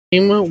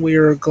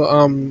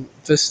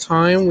This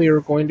time we are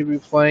going to be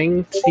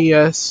playing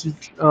TSDOJ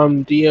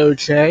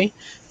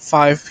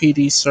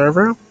 5PD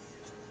server.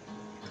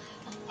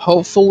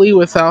 Hopefully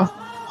without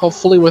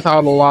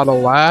a lot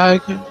of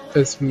lag,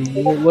 as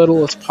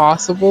little as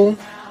possible.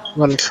 I'm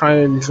gonna try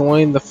and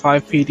join the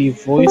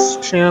 5PD voice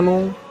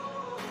channel,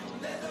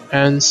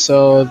 and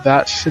so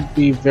that should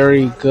be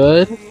very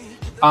good.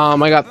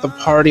 I got the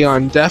party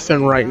on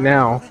deafen right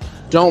now.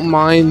 Don't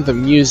mind the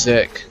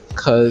music,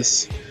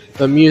 cause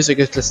the music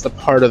is just a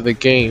part of the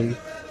game.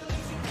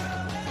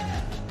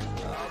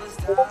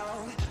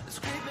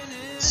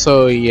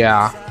 So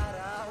yeah.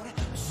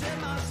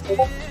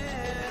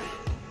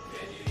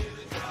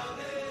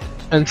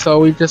 And so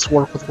we just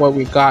work with what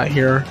we got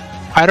here.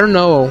 I don't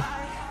know.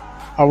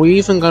 Are we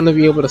even going to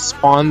be able to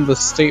spawn the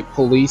state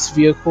police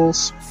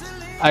vehicles?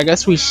 I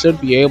guess we should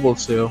be able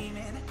to.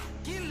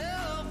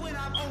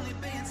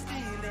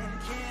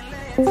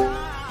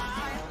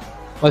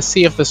 Let's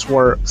see if this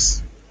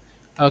works.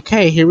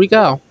 Okay, here we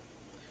go.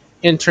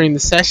 Entering the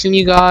session,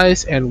 you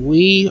guys, and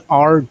we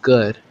are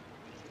good.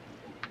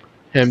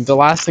 And the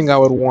last thing I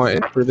would want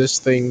is for this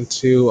thing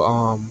to,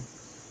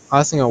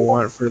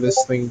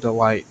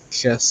 like,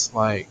 just,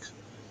 like,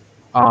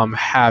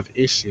 have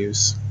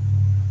issues.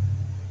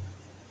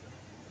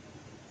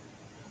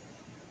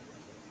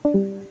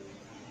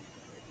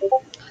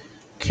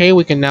 Okay,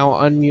 we can now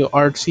unmute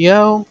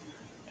RTO,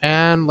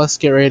 and let's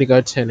get ready to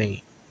go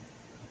 10-8.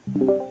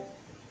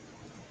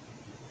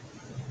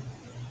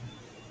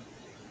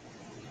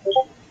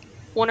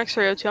 One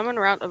X-ray02, I'm en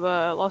route of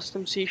a Lost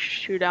MC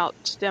shootout.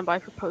 Stand by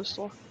for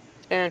postal.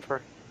 Stand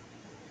for.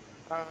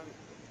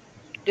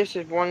 This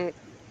is 1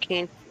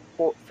 King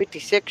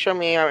 56. Show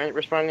me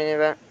responding to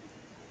that.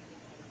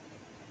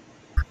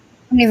 I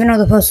don't even know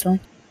the postal.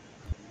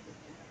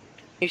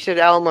 You said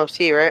Alamo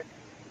C, right?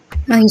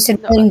 No, you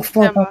said waiting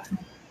for.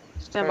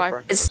 Stand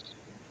by. It's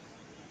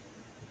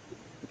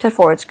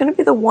 10-4. It's going to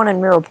be the one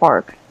in Mirror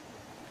Park.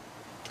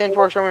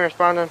 10-4. Show me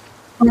responding.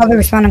 I'll be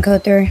responding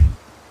code 3.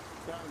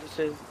 This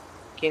is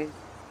King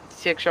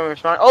 6. Show me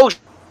responding. Oh,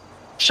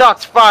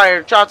 shots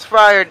fired! Shots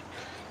fired!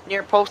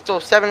 Near postal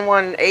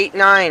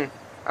 7189.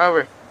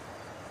 Over.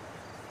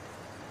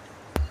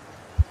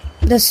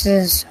 This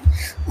is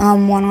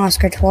 1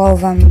 Oscar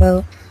 12 on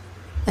boat.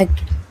 If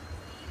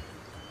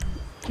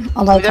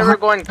ever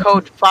going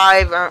code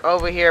 5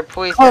 over here,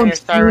 please turn your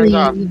sirens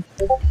off.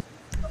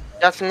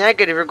 That's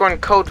negative. We're going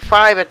code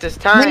 5 at this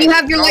time. When you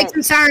have your lights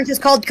and sirens, it's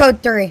called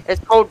code 3.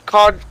 It's code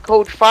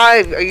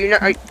 5. Are you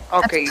not?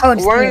 Okay,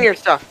 learn your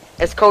stuff.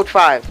 It's code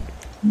 5.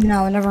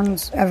 No, no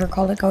one's ever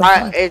called it code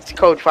 5. It's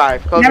code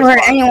 5. Code Never heard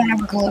 5. anyone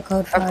ever call it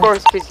code 5. Of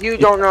course, because you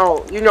don't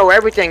know. You know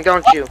everything,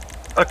 don't you?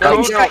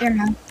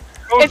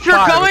 If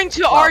you're going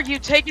to argue,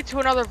 take it to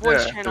another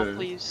voice channel,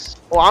 please.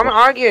 Well, I'm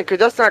arguing because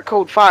that's not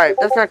code 5.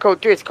 That's not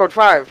code 3. It's code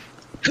 5.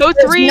 Code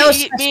 3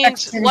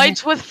 means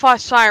lights with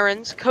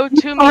sirens. Code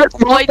 2 means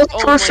lights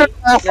only.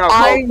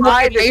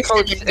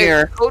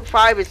 No, code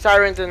 5 is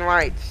sirens and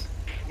lights.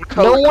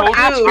 No one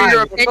asked for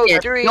your opinion.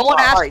 No one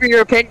asked for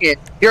your opinion.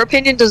 Your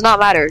opinion does not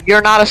matter.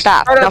 You're not a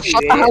staff. Now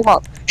shut the hell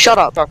up. Shut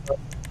up.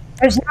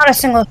 There's not a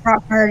single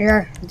prop bird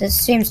here. This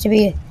seems to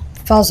be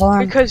false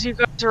alarm. Because you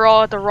guys are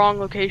all at the wrong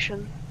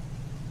location.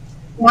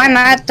 Well, I'm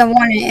at the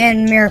one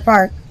in Mirror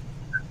Park.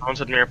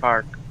 One's at Mirror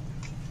Park.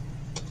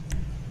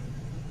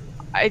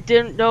 I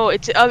didn't know.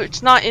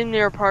 It's not in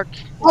Mirror Park.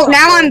 Oh,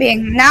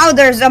 now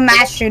there's a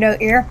mass shootout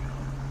here.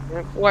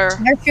 Where?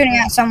 They're shooting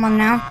at someone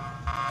now.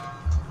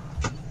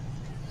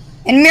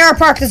 In Mirror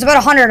Park, there's about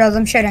 100 of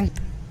them shooting.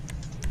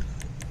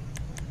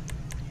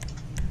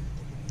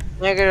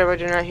 Negative, I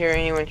do not hear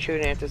anyone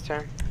shooting at this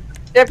time.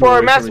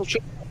 Therefore, massive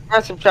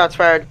shots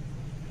fired.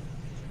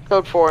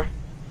 Code 4.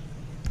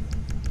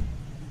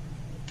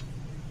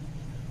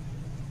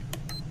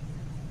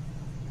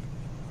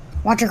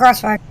 Watch your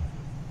crossfire.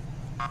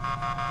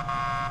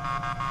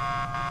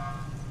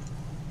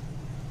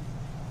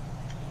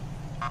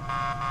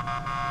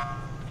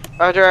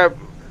 Roger,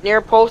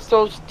 near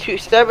postals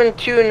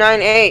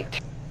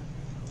 7298.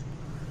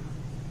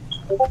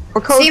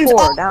 Or code Seems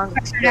 4 down.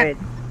 Good.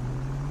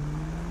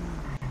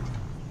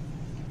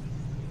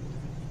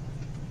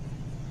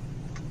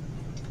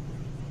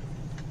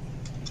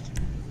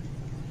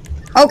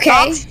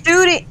 Okay. Stop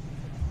shooting.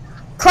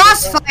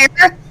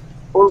 Crossfire.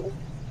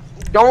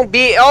 Don't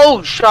be.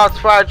 Shots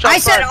fired. I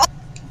said,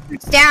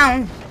 it's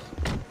down.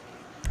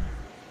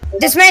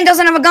 This man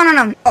doesn't have a gun on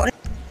him. Oh.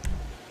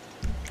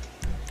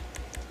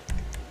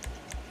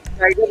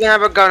 He doesn't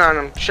have a gun on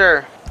him.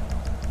 Sure.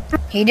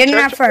 He didn't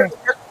have first.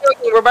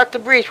 We're about to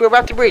breach.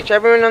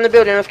 Everyone on the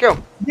building. Let's go.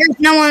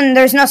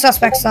 There's no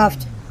suspects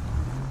left.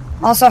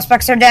 All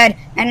suspects are dead.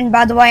 And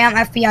by the way, I'm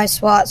FBI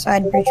SWAT, so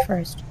I'd breach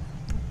first.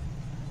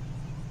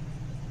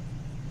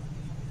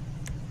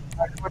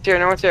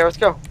 No one's here. Let's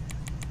go.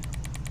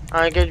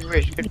 Good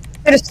breach. Good.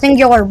 Did a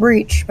singular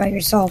breach by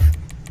yourself.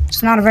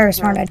 It's not a very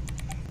smart idea.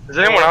 Is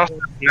anyone else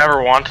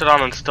never wanted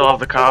on and still have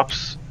the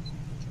cops?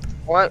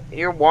 What?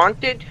 You're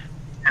wanted?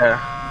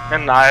 Yeah.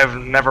 And I've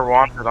never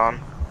wanted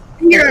on.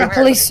 You're a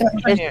police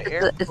sergeant.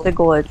 It's the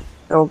glitch.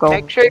 it'll go.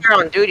 Make sure you're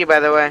on duty, by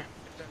the way.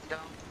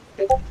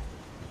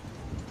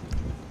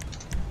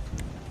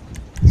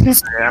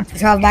 Yeah.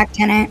 12 back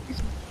 10-8.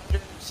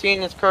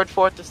 Seeing this code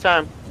 4 this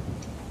time.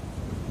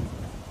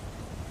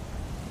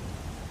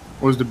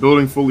 Was the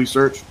building fully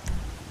searched?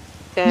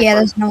 Yeah,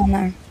 there's no one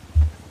there.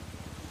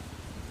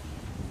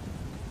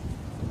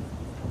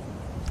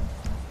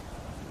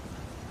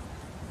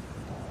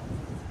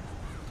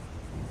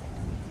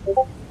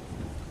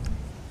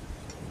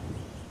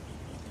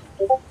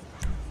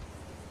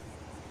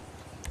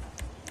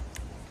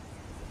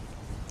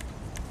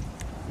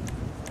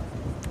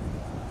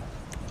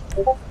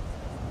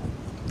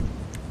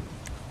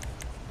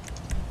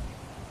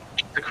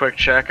 A quick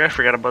check. I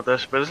forgot about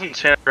this, but isn't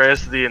San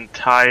Andreas the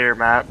entire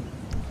map?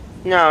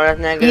 No, that's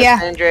negative. Yeah.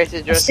 San Andreas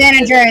is just San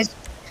Andreas.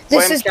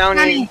 This William is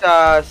County,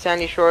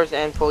 Sandy Shores,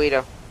 and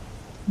Polito.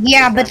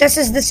 Yeah, but this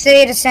is the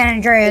state of San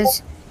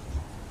Andreas.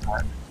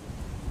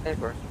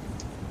 Yeah,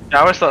 I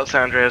always thought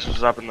San Andreas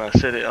was up in the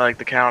city, like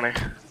the county.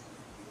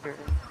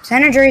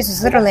 San Andreas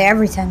is literally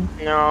everything.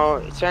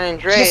 No, San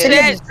Andreas.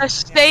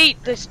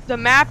 The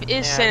map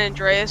is San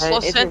Andreas. And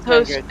Los it's in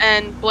Santos San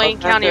Andreas. and Blaine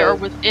Los County are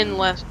Santos.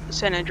 within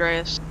San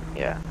Andreas.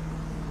 Yeah.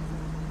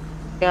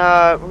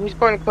 Who's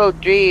going to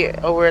code 3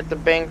 over at the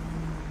bank?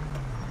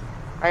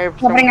 I hear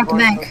Happening at the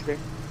someone going bank. code 3.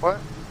 What?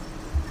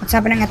 What's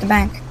happening at the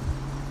bank?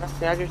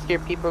 Nothing. I just hear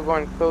people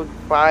going code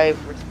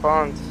 5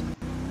 response.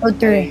 Code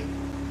 3.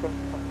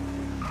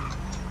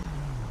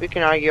 We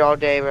can argue all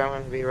day, but I'm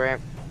going to be right.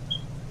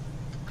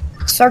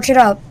 Search it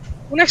up.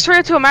 Next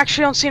 302, I'm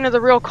actually on scene of the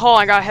real call.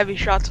 I got heavy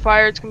shots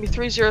fired. It's gonna be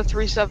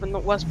 3037 the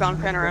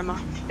westbound panorama.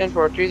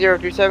 10-4,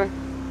 3037.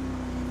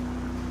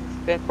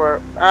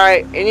 10-4.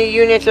 Alright, any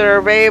units that are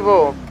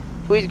available,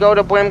 please go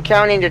to Blaine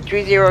County to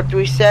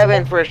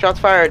 3037 for shots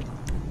fired.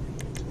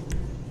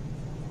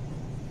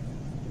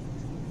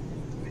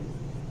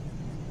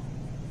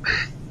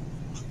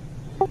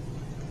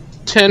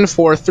 Ten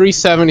for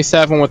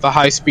 377 with a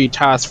high-speed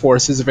task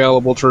force is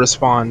available to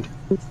respond.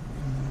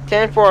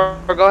 10-4,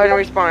 go ahead and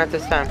respond at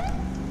this time.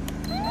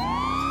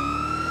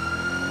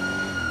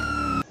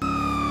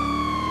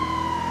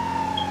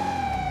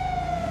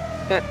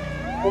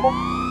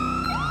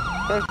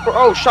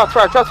 Oh, shots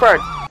fired, shots fired.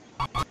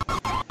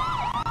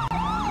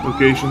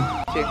 Location?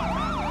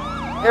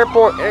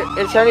 Airport,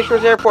 in Sandy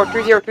Shores Airport,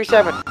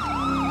 3037.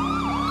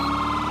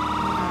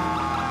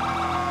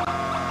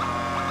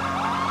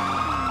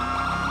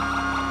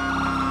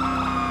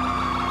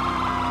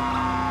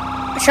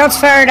 Shots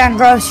fired on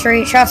Grove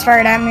Street. Shots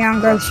fired at me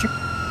on Grove Street.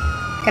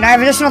 Can I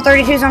have additional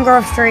 32s on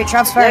Grove Street?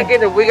 Shots fired.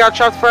 Negative, we got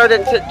shots fired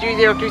at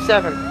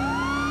 3037.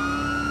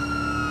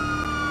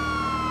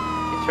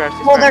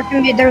 Well,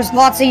 there's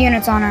lots of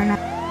units on her now.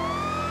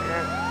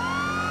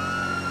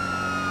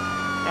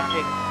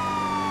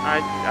 I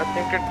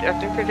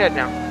think they're dead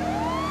now.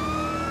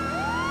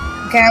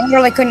 Okay, I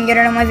literally couldn't get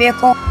it in my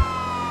vehicle.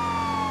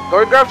 Go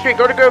to Grove Street,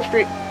 go to Grove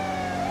Street.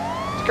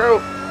 Let's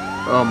go.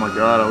 Oh my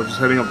god, I was just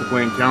heading up to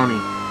Blaine County.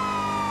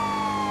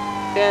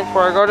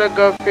 10-4, go to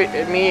Grove Street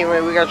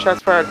immediately. We got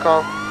shots fired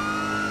call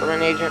from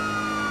an agent.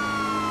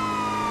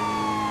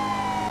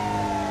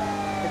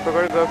 If we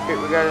go to Grove Street,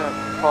 we got a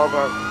call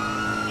about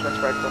shots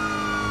fired call.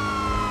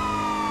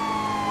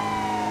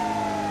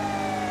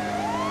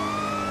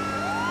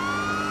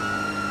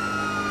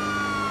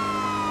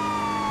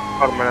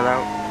 About a minute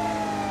out.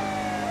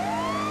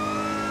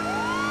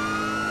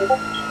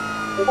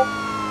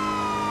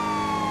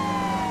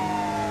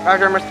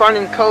 Roger, I'm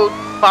responding code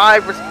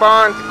 5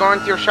 response, going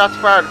to your shots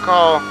fired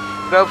call,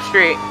 Grove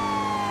Street.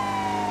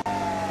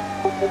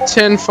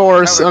 10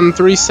 for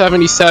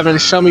 377.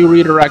 Show me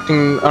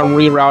redirecting. I'm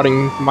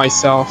rerouting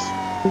myself.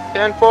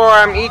 10-4,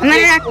 I'm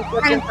ETA 2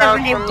 seconds out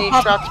from the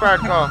shots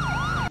fired call.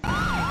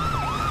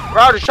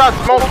 Roger,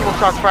 multiple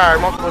shots fired.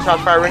 I'm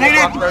gonna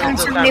have to find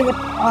somebody with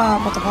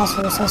the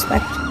possible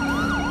suspect.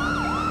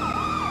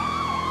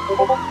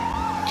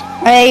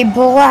 A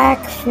black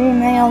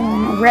female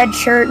in a red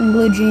shirt and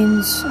blue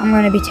jeans. I'm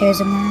gonna be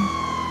tasing her.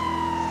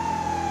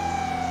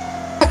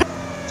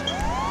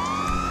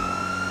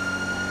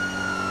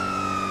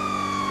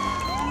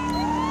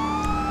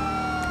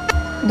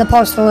 The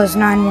postal is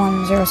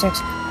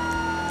 9106.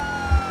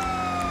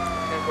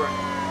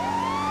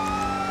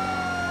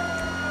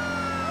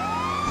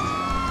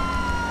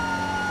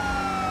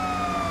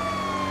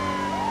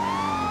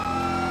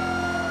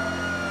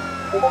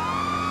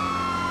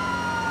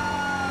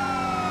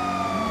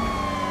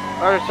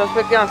 Alright,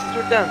 suspect down,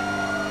 suspect down.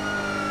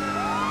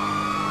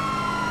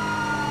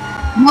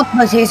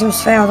 Multiple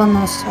tasers failed on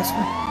those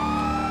suspect.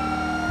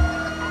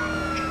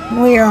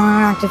 We are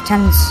on active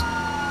 10s.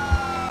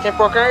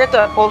 10-4, can I get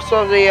the postal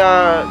of the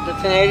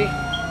 1080?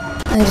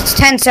 It's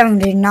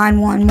 1070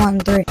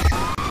 9113.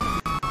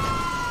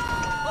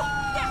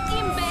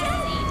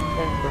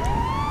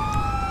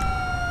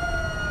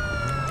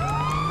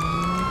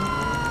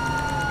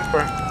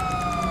 For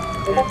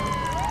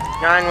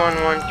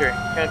 9113.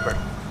 10-4.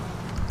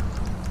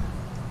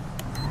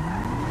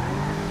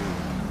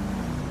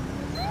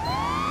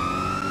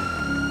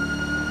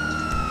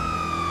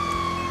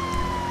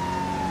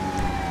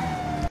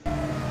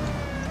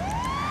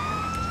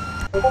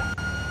 I'm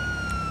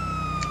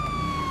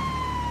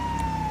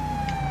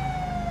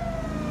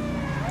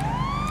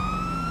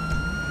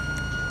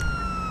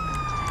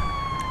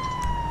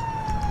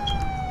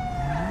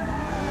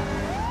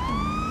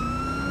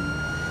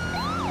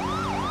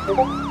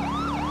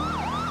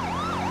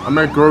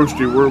at Grove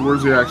Street.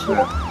 Where's the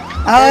accident?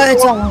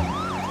 It's on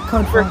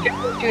code 4.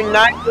 To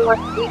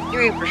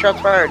 9183 for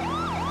shots fired.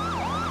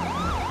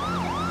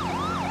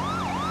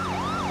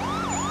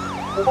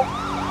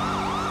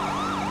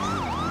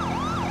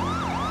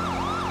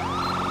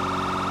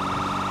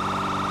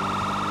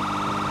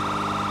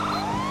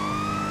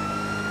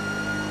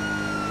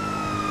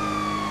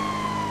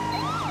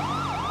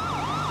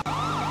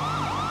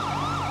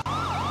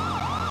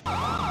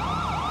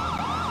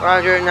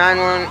 Roger,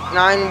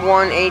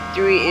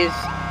 9183 is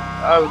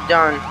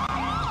done.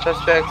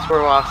 Suspects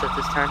were lost at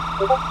this time.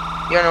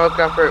 You want to look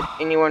out for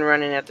anyone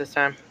running at this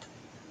time.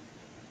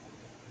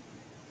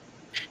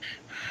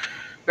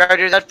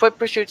 Roger, is that foot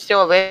pursuit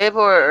still available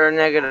or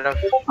negative?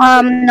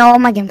 No,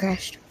 my game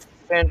crashed.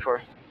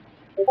 10-4.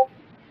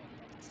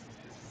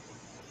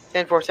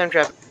 10-4, same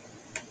traffic.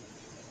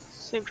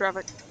 Same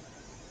traffic.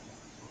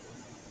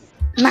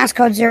 Mass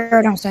code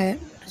 0, don't say it.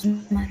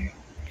 Doesn't matter.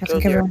 I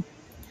think everyone.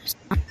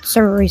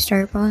 Server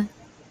restart, probably.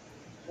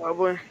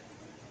 Probably.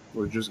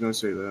 We're just gonna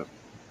say that.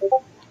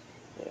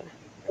 Yeah.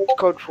 It's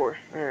code 4.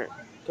 Alright.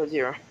 Code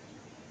 0.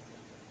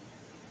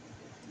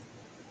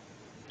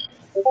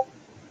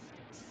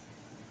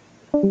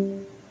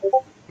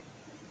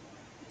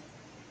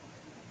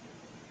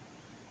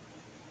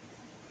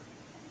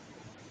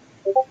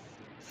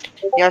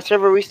 Yeah,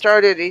 server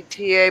restarted.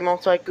 ETA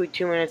most likely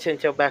 2 minutes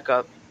until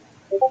backup.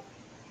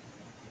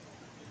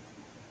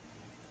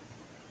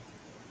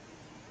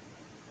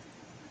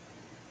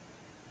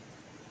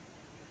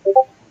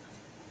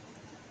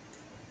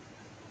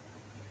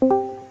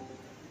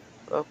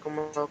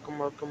 Welcome.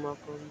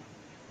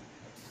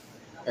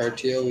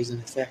 RTO is in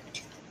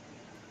effect.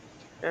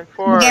 And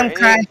for Game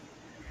crash.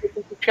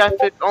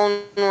 traffic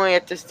only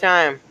at this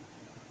time.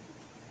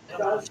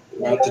 Not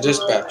the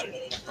dispatcher.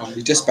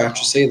 The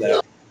dispatcher say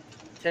that.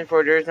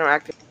 10-4, there is no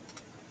active.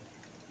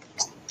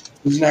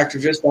 Who's an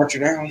active dispatcher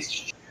now?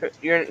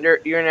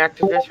 You're an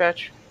active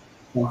dispatch.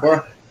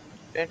 10-4.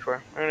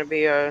 10-4. I'm gonna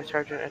be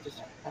sergeant at this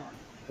time.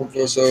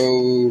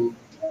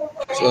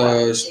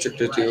 So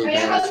stricter to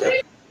down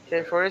effect.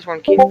 10-4 is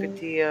 1 Keen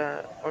 50.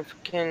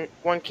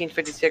 1 Keen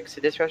 56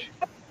 to dispatch.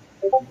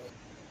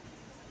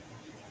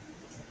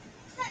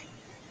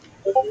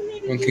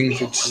 1 King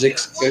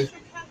 56. Okay.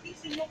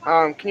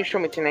 Can you show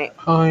me tonight?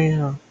 Oh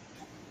yeah.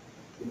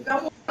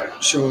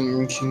 Showing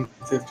 1 King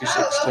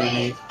 56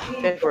 tonight.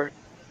 10-4.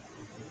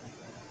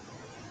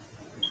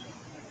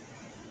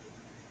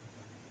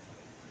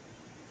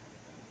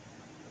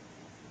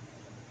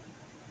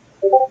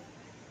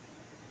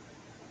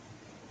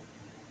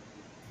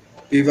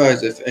 Be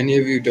advised, if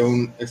you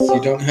don't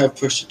have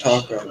push to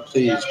talk on,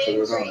 please put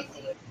it on.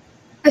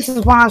 This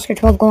is 1 Oscar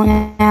 12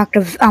 going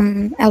active,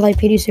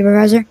 LAPD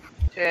supervisor.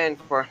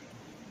 10-4.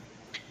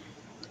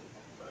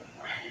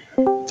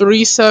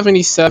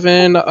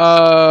 377.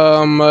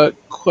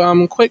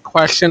 Quick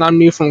question. I'm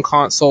new from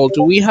console.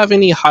 Do we have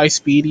any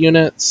high-speed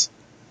units?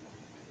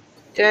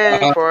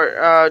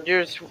 10-4.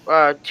 There's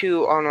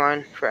 2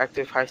 online for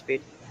active high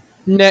speed.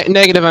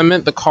 Negative. I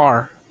meant the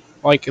car,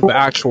 like the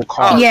actual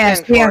car.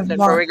 Yes, 10-4, we have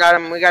 10-4. We got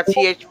them. We got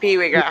CHP.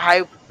 We got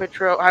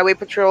highway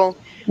patrol.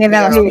 We have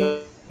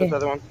LSPD. Those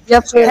other ones.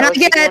 Yep. Can I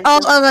get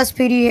all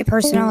LSPD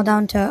personnel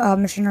down to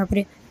Mission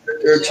Rapid?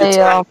 Hey,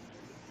 10-4.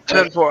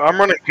 I'm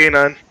running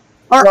K9.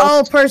 Or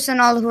all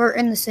personnel who are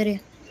in the city.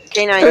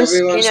 K9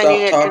 Everyone unit.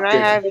 stop Can I talking.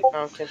 have?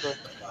 Oh, 10-4.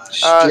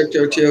 Strict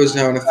RTO is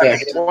now in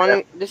effect.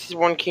 This is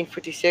 1 Keen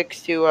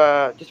 56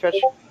 to dispatch.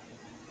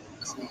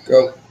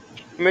 Go.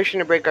 Permission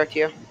to break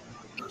RTO.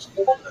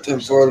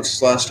 10-4, this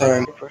is last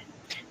time.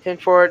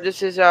 10-4.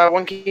 This is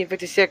 1 Keen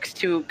 56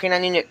 to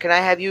K9 unit. Can I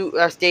have you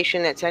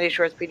stationed at Sandy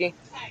Shores PD?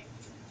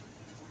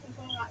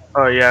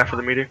 Oh yeah, for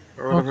the meeting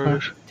or whatever it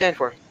is.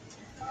 10-4.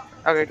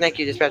 Okay, thank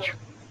you, dispatch.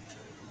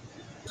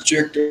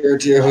 Strict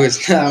RTO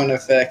is now in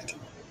effect.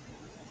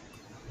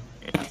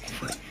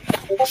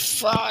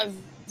 5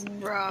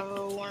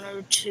 Bravo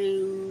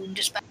 102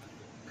 dispatch.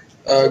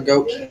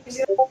 Go.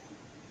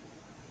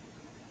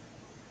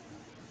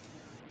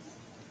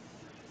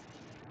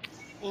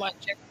 Mic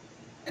check.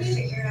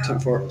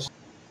 10-4.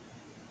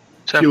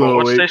 10-4.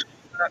 What station?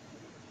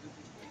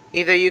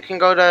 Either you can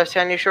go to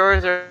Sandy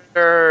Shores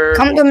or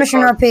Come to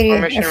Mission Rapid. or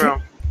Mission Row.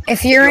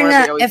 If you're in You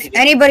wanna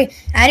the,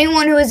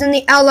 anyone who is in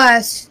the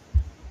LS,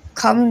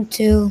 come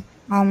to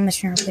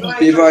Mission Rapid.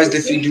 Be advised,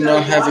 if you do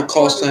not have a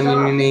call sign in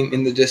your name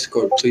in the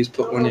Discord, please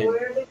put one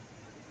in.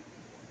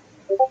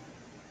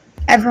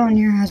 Everyone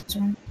here has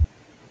one.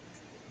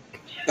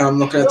 I'm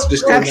looking at the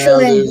Discord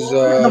Actually,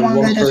 now. the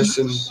one that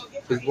doesn't.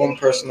 There's one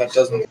person that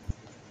doesn't.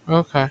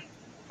 Okay.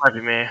 Might be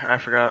me. I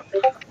forgot.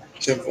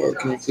 10-4,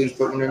 can you please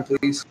put one in,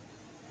 please?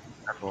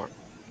 10-4.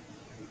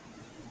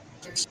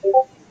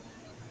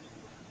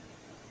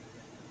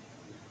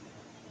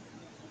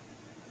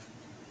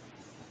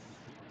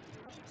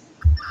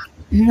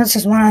 This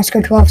is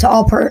 1-12 to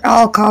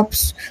all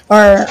cops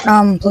or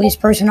police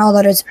personnel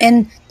that is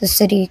in the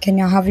city. Can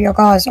you have your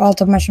guys all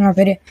to Mission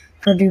Rapid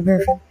for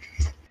debriefing?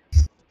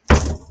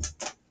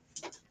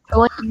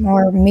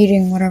 Or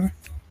meeting, whatever.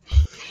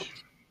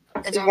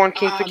 This is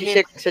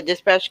 1K56 to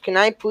dispatch. Can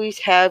I please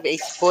have a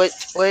split?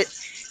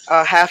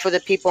 Half of the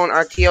people in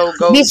RTO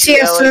go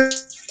BCS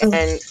to LA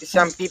and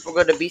some people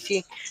go to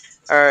BC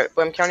or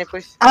Blim County,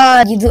 please.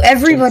 You do.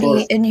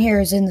 Everybody in here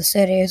is in the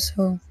city,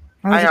 so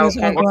I know.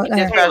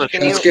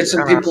 Let's get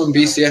some people in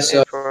BCS.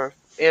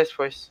 Yes,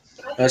 please.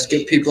 Let's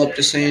get people up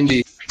to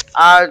Sandy.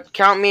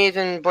 Count me as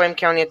in Blim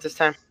County at this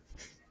time.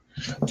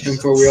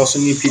 10-4. We also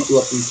need people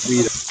up in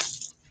Toledo.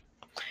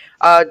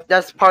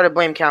 That's part of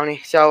Blim County,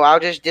 so I'll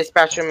just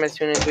dispatch them as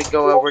soon as we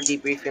go over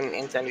debriefing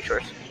in Sandy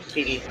Shores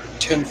PD.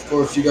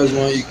 10-4. If you guys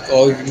want, you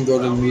can go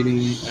to the meeting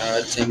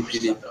at Sandy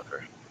PD.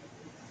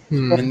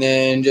 And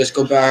then just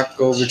go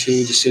back over to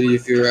the city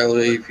if you're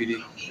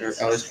LAPD or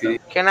LSPD.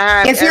 Can I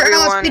have if you're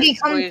everyone, LSPD,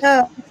 please,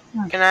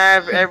 can I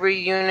have every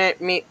unit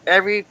meet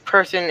every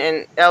person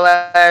in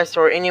LS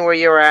or anywhere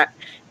you're at?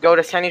 Go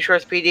to Sandy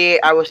Shores PD.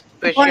 I will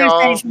split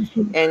y'all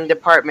in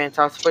departments.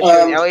 I'll split you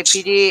in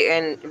LAPD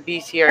and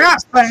BCR.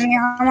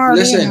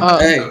 Listen,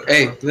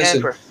 hey,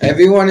 listen.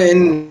 Everyone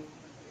in.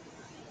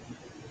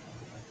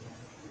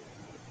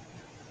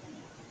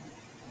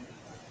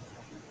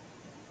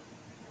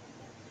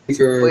 Please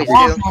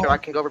do, so I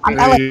can go over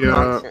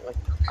briefing.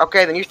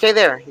 Okay, then you stay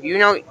there. You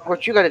know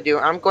what you got to do.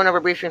 I'm going over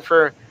briefing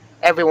for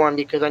everyone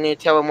because I need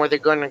to tell them where they're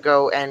going to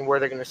go and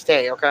where they're going to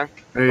stay. Okay.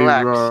 Hey,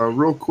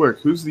 real quick,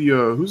 who's the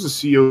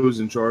COs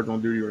in charge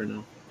on duty right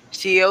now?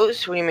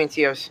 COs? What do you mean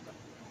COs?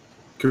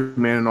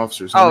 Commanding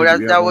officers. Oh,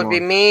 that would be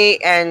me,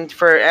 and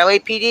for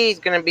LAPD, it's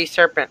going to be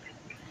Serpent.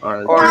 All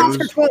right.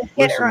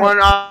 Or one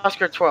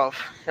Oscar 12.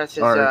 That's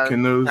his. All right.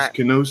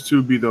 Can those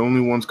two be the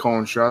only ones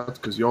calling shots?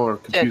 Because y'all are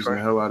confusing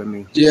the hell out of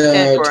me.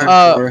 Yeah.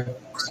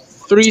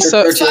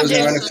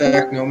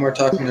 3-7. No more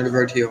talking to the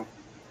RTO.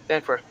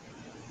 10-4.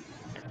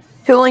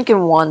 2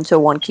 Lincoln 1 to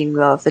 1 King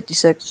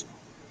 56.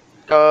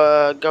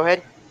 Go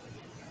ahead.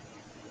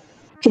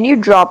 Can you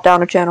drop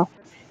down a channel?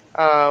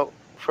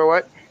 For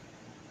what?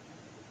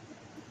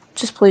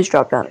 Just please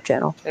drop down a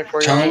channel.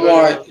 Tell me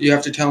why. You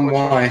have to tell me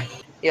why.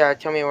 Yeah,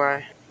 tell me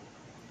why.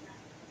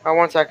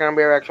 1 second, I'll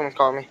be right back. Someone's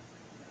calling me.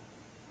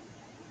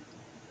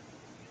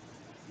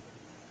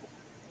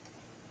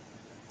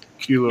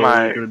 Kilo,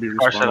 are you going to be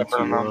responding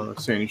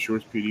to Sandy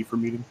Shores PD for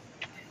meeting?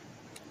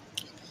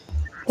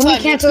 Can you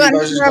cancel that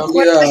mission real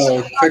quick?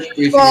 Quick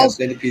briefing at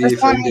Sandy PD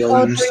for the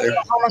elements there.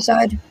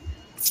 Homicide.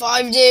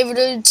 5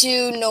 David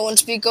 02, no one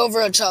speak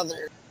over each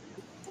other.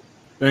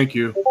 Thank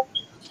you.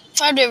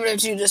 5 David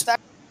 02, dispatch.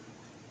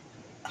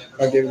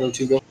 5 David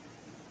 02, go.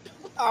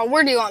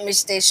 Where do you want me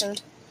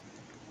stationed?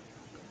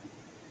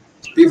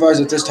 Be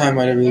advised at this time,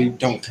 I really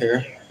don't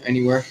care.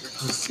 Anywhere,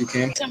 if you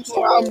can.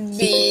 10-4, I'll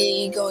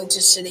be going to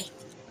city.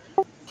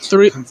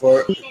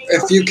 3-4.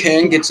 If you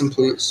can, get some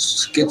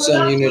police, get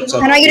some units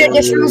up. Can I get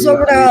additionals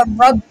over to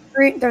Rub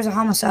Street? There's a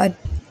homicide.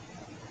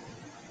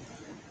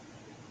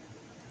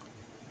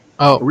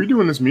 Oh, are we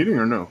doing this meeting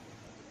or no?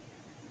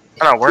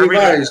 No, where are we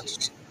doing?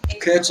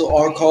 Cancel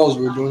all calls.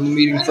 We're doing the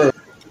meeting first.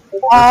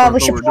 We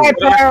should probably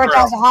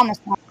prioritize the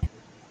homicide.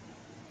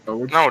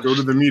 We'll just go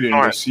to the meeting.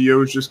 The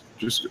CO's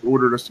just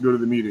ordered us to go to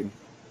the meeting.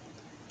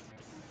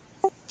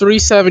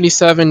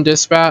 377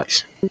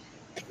 dispatch.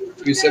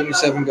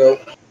 377 go.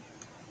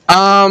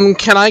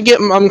 Can I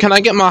get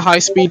my high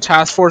speed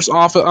task force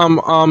off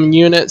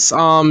units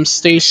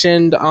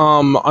stationed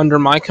under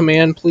my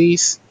command,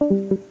 please?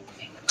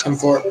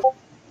 10-4.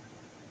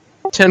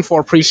 10-4,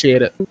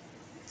 appreciate it.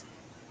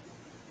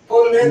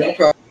 No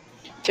problem.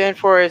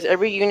 10-4, is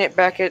every unit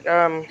back at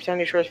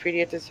Sandy Shores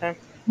PD at this time?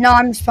 No,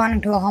 I'm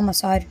responding to a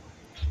homicide.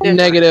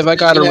 Negative, I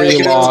got a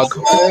relog.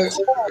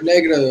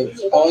 Negative.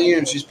 All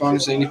units respond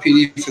to Sandy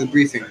PD for the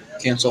briefing.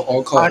 Cancel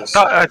all calls.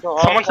 I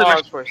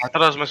thought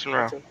I was missing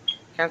around.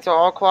 Cancel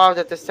all calls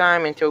at this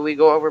time until we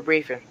go over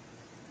briefing.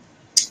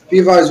 Be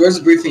advised, where's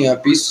the briefing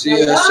at?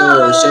 BCS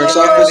or Sheriff's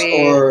Office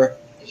or?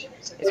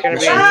 It's gonna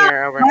be in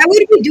here. Over. Why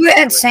would we do it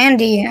at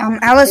Sandy?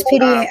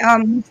 LSPD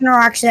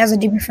actually has a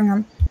debriefing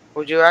room.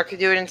 Would you like to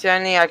do it in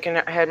Sandy? I can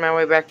head my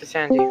way back to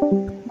Sandy.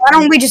 Why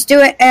don't we just do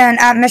it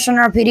at Mission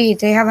RPD?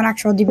 They have an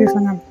actual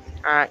debriefing room.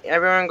 Alright,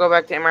 everyone go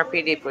back to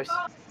MRPD, please.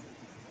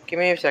 Give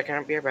me a second,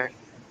 I'll be right back.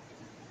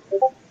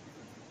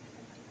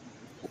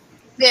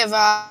 They have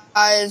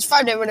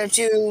 5 David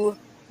 02,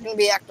 gonna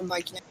be active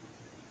biking.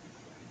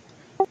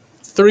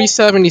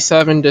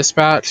 377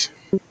 dispatch.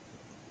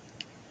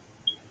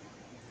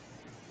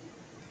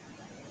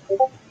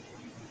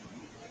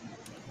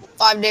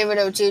 Five David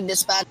 02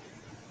 dispatch.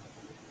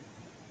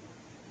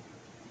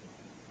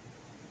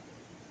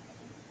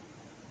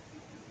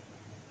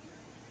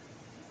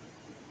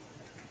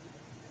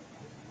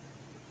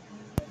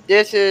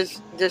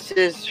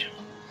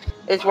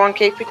 It's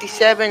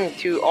 1K57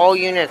 to all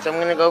units. I'm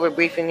gonna go over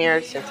briefing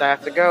here since I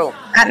have to go.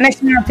 At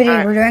Mission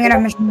RPD, we're doing it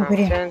at Mission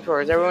RPD.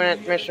 10-4. Is everyone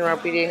at Mission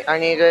RPD? I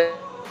need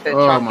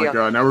Oh my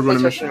god, now we're going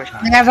to mission.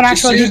 I have an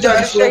actual use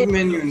that flag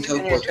menu and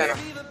teleport.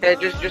 Okay,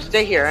 just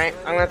stay here, alright?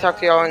 I'm gonna talk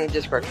to y'all in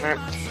Discord, alright?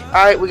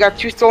 Alright, we got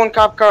 2 stolen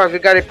cop cars. We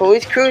got a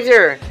police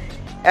cruiser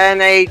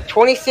and a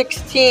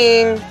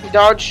 2016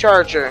 Dodge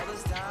Charger.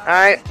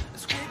 Alright.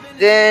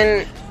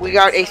 Then we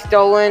got a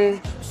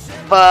stolen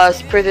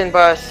bus, prison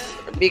bus.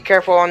 Be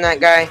careful on that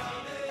guy.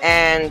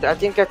 And I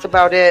think that's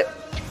about it.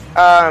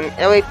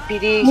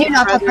 LAPD.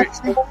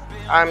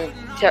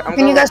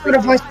 Can you guys put a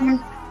voice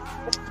on?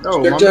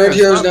 No, Spectre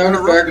here is now in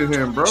effect.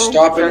 Him, bro.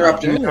 Stop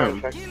interrupting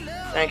him.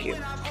 Thank you.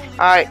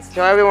 Alright,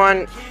 so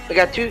everyone, we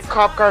got 2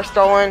 cop cars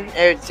stolen.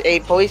 It's a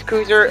police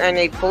cruiser and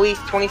a police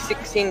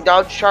 2016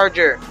 Dodge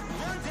Charger.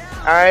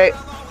 Alright,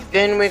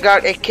 then we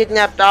got a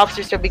kidnapped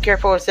officer, so be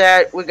careful with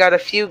that. We got a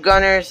few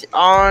gunners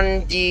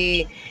on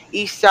the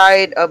east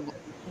side of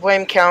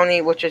Blaine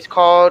County, which is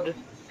called,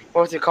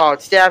 what's it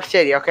called? Staff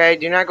City, okay?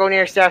 Do not go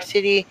near Staff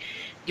City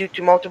due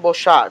to multiple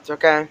shots,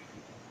 okay?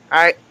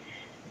 Alright,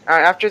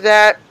 after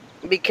that,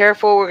 be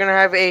careful. We're going to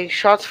have a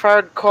shots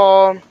fired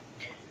call.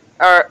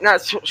 Or,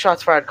 not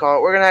shots fired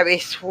call. We're going to have a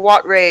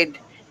SWAT raid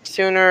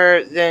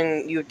sooner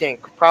than you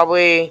think.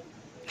 Probably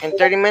in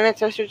 30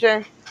 minutes, I should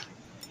say.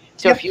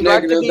 So if you'd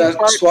like to be that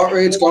SWAT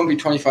raid's going to be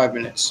 25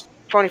 minutes.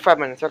 25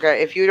 minutes,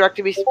 okay. If you'd like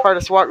to be part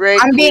of SWAT raid,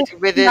 please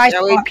visit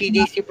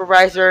LAPD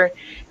Supervisor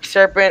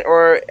Serpent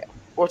or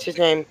what's his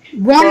name?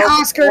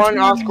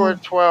 Oscar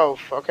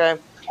 12, okay.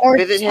 Or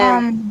visit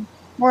him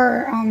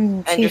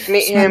and just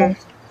meet him.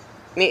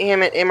 Meet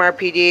him at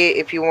MRPD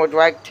if you would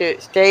like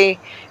to stay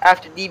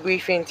after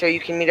debriefing, so you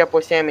can meet up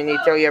with Sam and he'll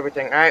tell you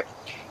everything. All right,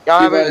 y'all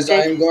have a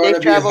safe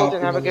travels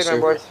and have a good one,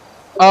 boys.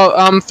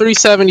 Oh,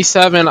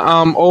 377.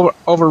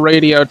 Over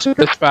radio to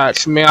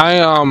dispatch. May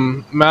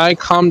I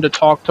come to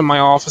talk to my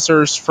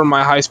officers from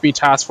my high-speed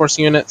task force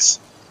units?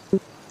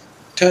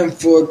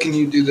 10-4, can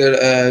you do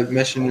that at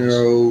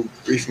Messenger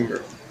briefing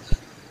room?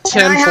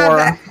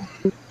 10-4.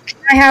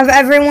 I have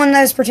everyone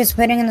that is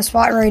participating in the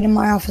SWAT raid in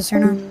my office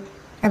right now.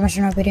 I have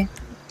no video.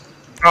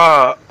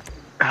 How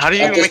do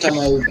you make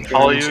it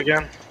follow you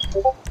again?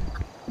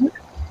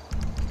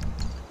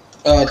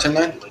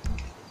 10-9.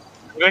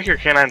 Make your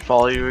canine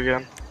follow you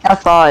again.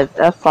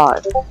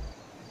 F5.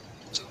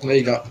 There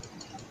you go.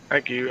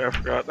 Thank you, I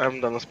forgot. I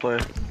haven't done this play.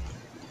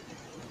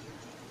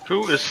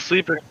 Who is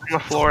sleeping on the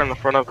floor in the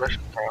front of the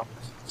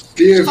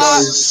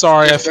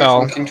Sorry, I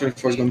fell. King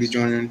 24 is going to be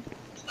joining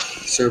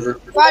server.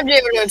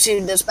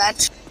 5J02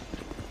 dispatch.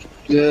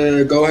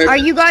 Yeah, go ahead. Are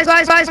you guys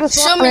with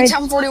Show me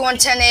 1041,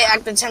 10A,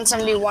 active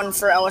 1071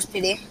 for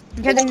LSPD.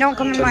 Okay, then don't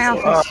come in my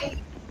office.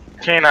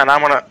 Canine,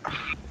 I'm gonna...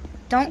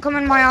 Don't come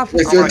in my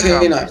office. If you're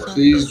canine,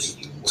 please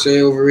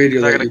say over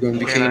radio that you're going to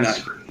be canine.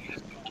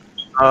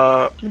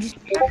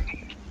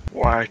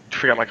 Why? I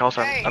forgot my call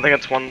sign. I think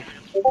it's one...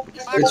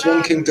 It's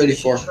 1 King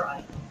 34.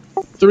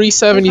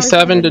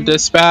 377 to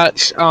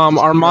dispatch.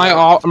 Are my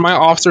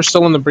officers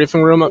still in the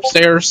briefing room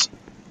upstairs?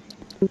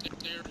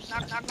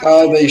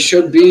 They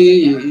should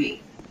be.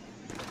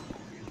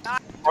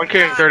 1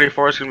 King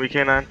 34 is gonna be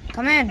canine.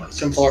 Come in.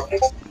 10-4.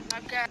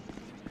 Okay.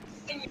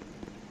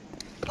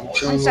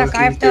 One sec,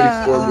 I have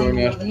to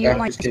mute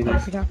my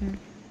Discord.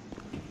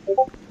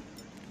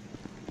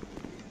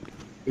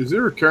 Is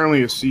there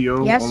currently a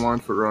CO Yes. online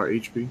for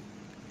HP?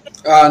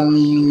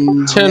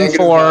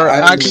 10-4.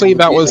 Actually,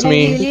 that was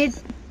me.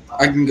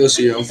 I can go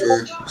CO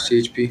for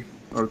CHP.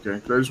 Okay, I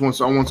just want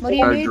someone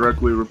to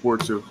directly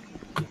report to.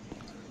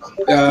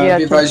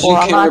 Because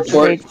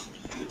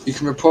you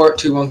can report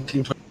to 1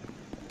 King 20.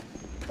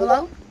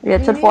 Hello? Yeah,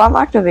 10-4, I'm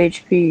active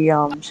HP,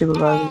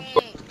 supervisor.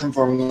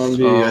 Confirm going to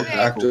be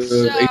active.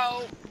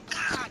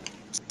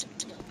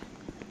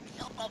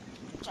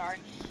 Sorry.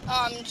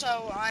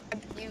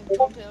 You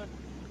told me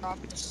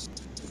this.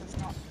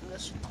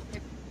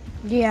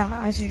 Yeah,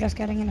 I suggest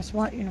getting in a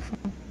SWAT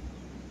uniform.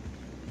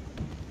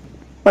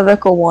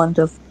 Vehicle 1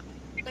 to...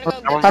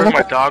 I'm gonna bring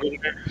my dog in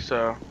there,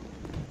 so...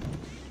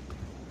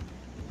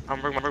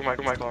 I'm bring my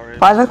car in.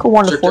 Vehicle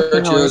 1 to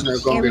 14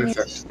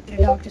 The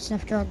dog to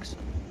sniff drugs.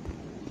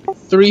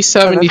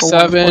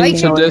 377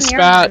 to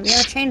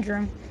dispatch. Change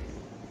room.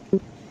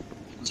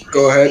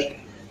 Go ahead.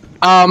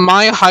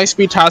 My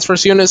high-speed task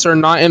force units are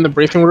not in the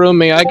briefing room.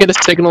 May I get a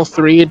signal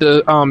 3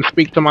 to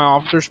speak to my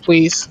officers,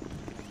 please?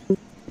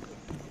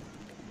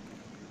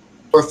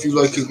 Or if you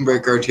like, you can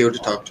break RTO to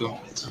talk to him.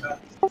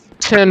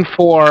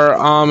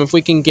 10-4, if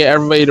we can get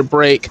everybody to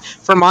break.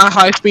 For my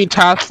high-speed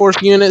task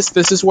force units,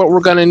 this is what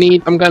we're gonna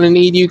need. I'm gonna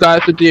need you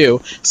guys to do.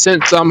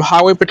 Since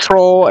highway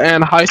patrol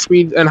and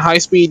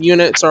high-speed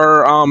units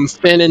are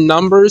thin in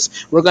numbers,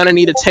 we're gonna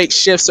need to take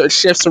shifts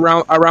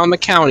around the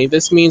county.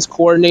 This means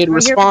coordinated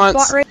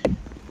response.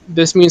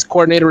 This means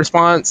coordinated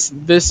response.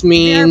 This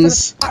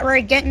means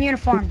Get in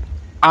uniform.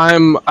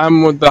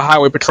 I'm with the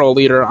highway patrol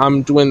leader.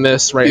 I'm doing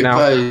this right now.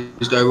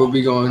 I will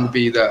be going to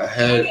be the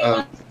head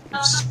of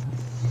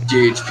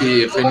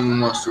GHP. If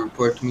anyone wants to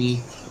report to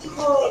me,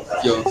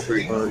 feel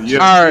free.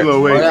 Alright.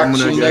 I'm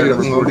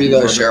gonna be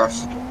the sheriff.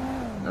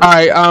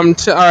 Alright,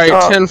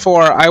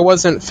 10-4. I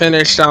wasn't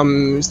finished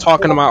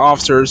talking to my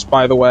officers,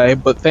 by the way,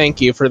 but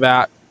thank you for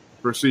that.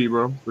 Proceed,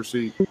 bro.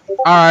 Proceed.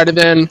 Alright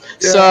then. Yeah,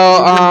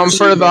 So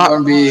for the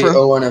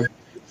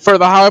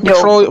highway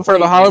patrol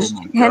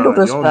handle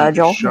this badge.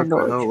 I'll shut the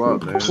hell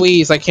up, man.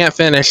 please, I can't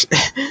finish.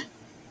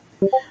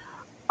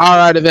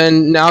 Alright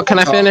then. Now can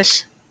I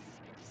finish?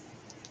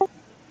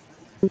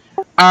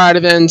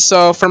 Alright then,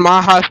 so for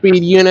my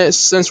high-speed units,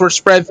 since we're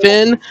spread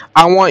thin,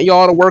 I want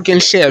y'all to work in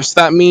shifts.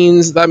 That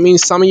means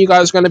some of you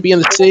guys are going to be in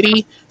the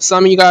city,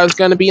 some of you guys are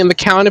going to be in the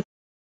county,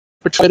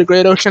 patrol the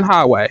Great Ocean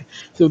Highway.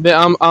 So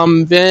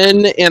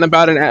then in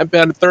about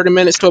 30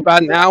 minutes to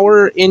about an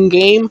hour in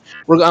game,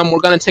 we're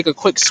going to take a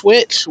quick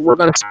switch. We're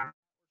going to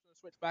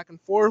switch back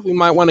and forth. We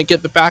might want to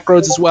get the back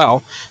roads as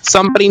well.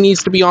 Somebody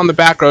needs to be on the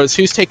back roads.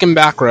 Who's taking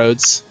back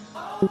roads?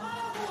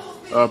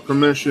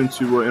 Permission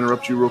to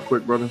interrupt you real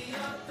quick, brother.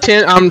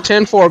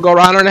 10-4, go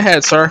right on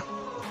ahead, sir.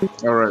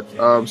 All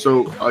right.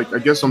 So I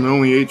guess I'm the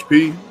only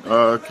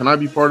HP. Can I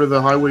be part of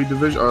the highway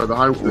division?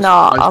 High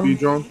speed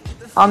drone?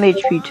 I'm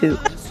HP too.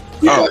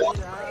 Oh.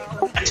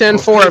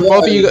 10-4,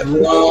 both of you.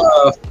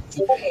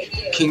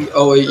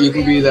 Wait, you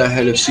can be the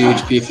head of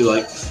CHP if you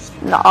like.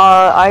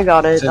 I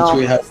got it. Since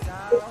we have.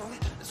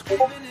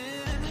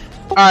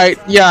 Alright,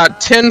 yeah,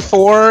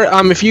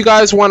 10-4. If you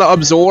guys want to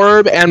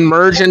absorb and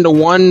merge into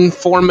one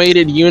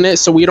formatted unit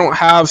so we don't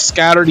have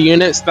scattered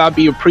units, that'd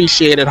be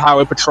appreciated,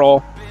 Highway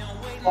Patrol.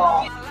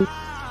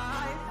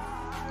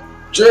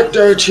 Direct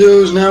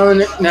R2 is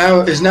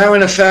now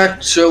in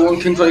effect, so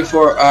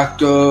 1King24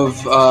 active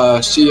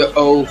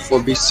CO for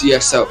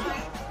BCSO.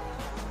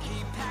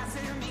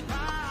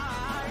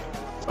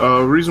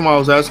 The reason why I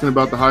was asking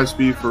about the high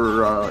speed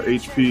for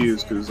HP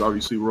is because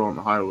obviously we're on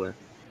the highway.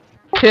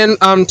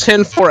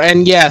 10-4,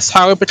 and yes,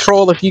 Highway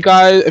Patrol. If you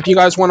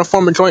guys want to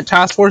form a joint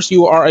task force,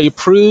 you are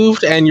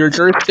approved, and your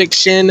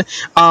jurisdiction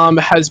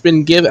has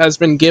been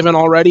given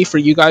already for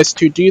you guys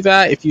to do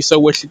that. If you so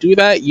wish to do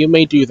that, you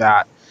may do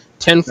that.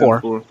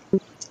 10-4.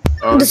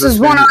 This is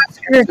 1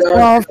 Oscar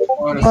 12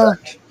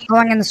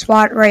 going in the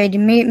SWAT raid.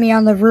 Meet me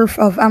on the roof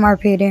of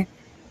MRPD.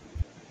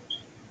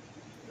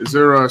 Is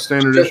there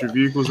standard issue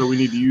vehicles that we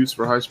need to use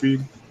for high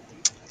speed?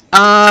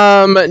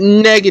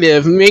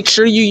 Negative.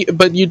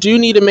 But you do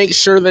need to make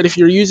sure that if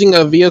you're using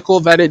a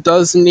vehicle that it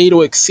does need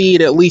to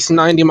exceed at least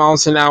 90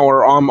 miles an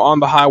hour on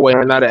the highway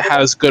and that it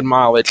has good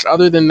mileage.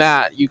 Other than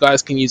that, you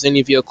guys can use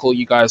any vehicle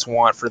you guys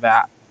want for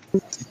that.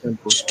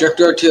 Strict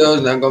RTO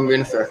is not going to be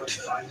in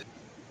effect.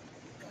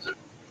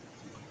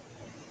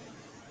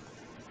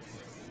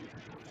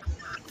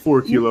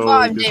 $4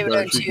 kilo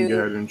dispatch. You can go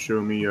ahead and show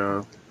me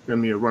give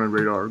me a running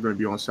radar. We're going to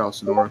be on South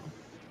Sonora.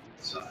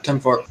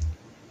 10-4.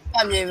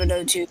 I'm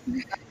David 02.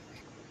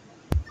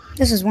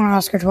 This is 1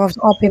 Oscar 12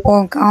 to all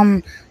people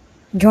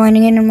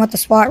joining in with the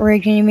SWAT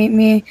raid. Can you meet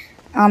me?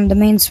 The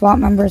main SWAT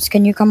members.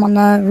 Can you come on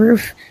the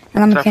roof?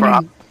 And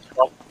can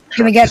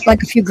we get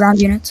like a few ground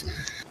units?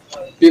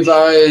 Be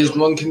advised,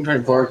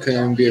 1King24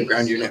 can be a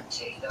ground unit.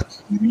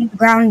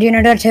 Ground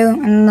unit or 2,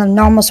 and the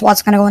normal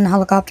SWAT's gonna go in the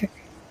helicopter.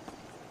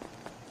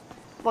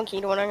 1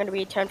 King 1, I'm gonna be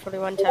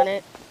 1041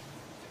 tenant.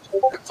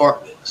 4.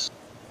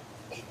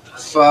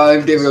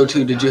 5 David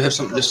 02, did you have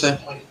something to say?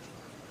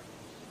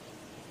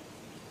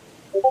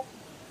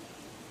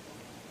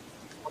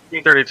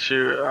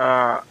 32.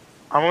 I'm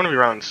gonna be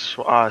running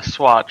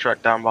SWAT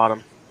truck down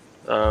bottom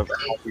of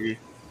LPD.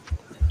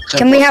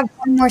 Can we have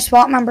one more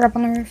SWAT member up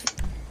on the roof?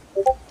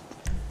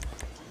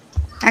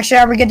 Actually,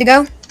 are we good to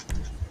go?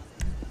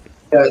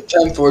 Yeah,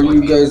 10-4,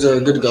 you guys are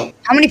good to go.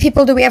 How many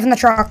people do we have in the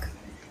truck?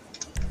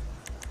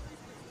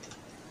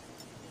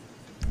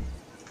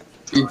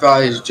 Be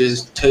advised,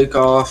 just take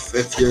off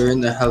if you're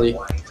in the heli.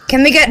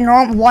 Can we get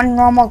one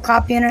normal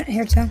cop unit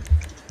here too?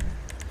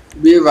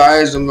 Be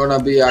advised, I'm gonna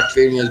be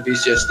activating as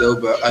BCS still,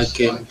 but I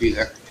can't be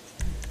there.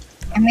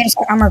 I made us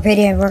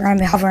MRPD, we're gonna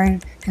be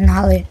hovering in the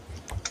heli.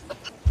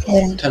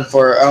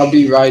 10-4, I'll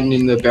be riding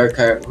in the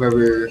Bearcat,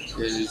 whoever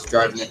is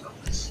driving it.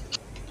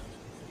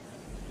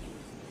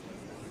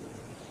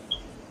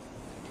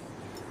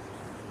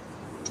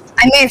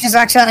 I may have just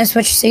accidentally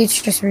switched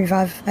seats just to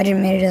revive. I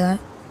didn't mean to do that.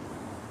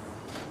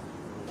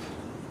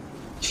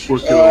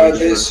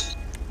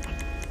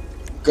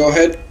 Go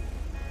ahead.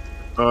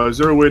 Is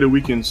there a way that we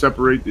can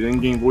separate the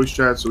in-game voice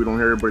chat so we don't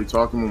hear everybody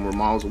talking when we're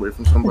miles away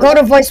from somebody? Go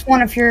to voice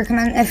 1 if you're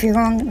going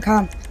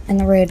in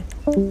the raid.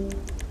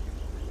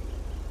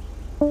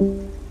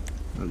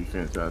 That'd be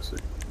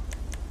fantastic.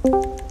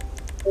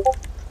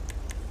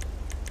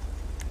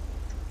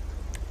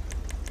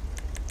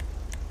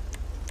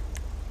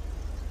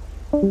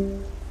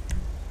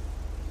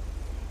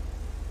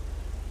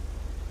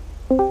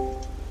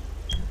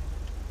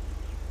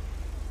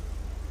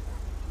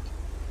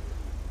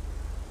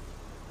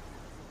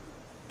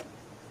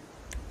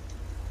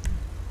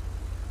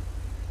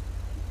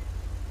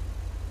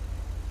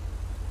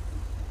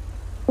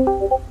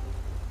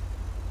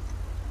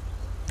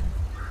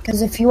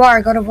 Because if you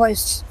are, go to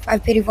voice.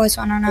 FivePD voice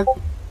 1 or not.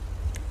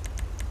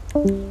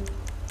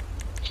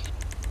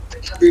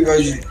 You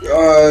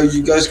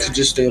guys could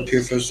just stay up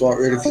here for a SWAT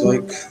raid if you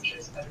like.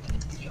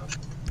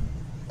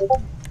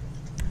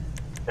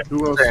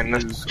 Who else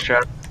is...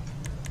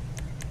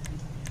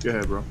 Go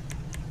ahead, bro.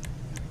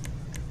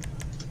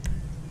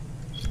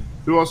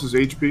 Who else is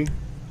HP?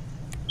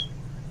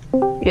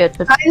 Yeah.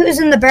 Who's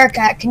in the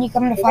Bearcat? Can you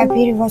come to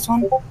 5PD voice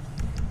 1?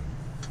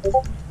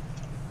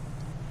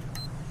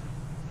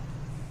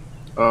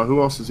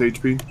 Who else is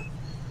HP?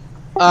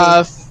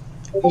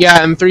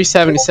 Yeah, and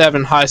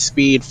 377 high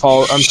speed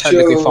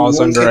technically falls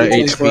under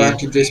HP.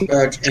 Active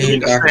dispatch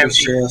and active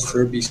sheriff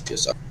for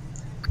BCSO.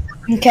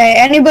 Okay,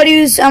 anybody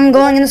who's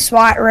going in the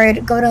SWAT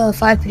raid, go to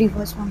 5PD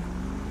voice 1.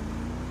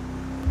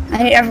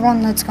 I need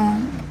everyone that's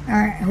going,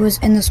 or who's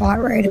in the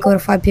SWAT raid, to go to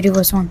 5PD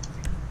voice 1.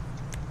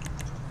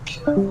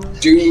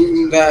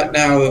 Do that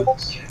now.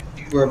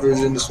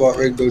 Whoever's in the SWAT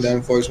raid, go down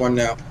to voice 1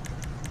 now.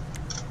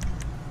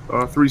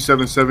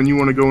 377. You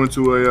want to go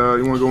into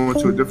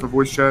a different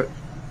voice chat?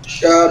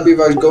 Be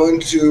advised, go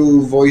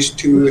into voice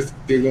 2 if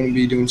you're going to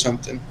be doing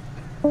something.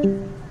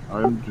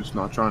 I'm just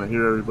not trying to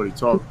hear everybody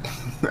talk.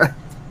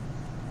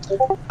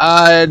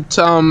 I'm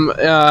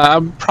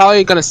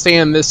probably gonna stay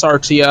in this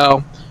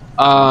RTO.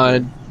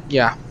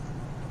 Yeah.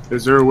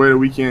 Is there a way that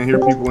we can't hear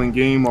people in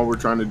game while we're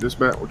trying to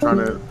dispatch? We're trying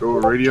to go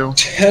to radio.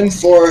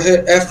 10-4,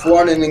 hit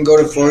F1 and then go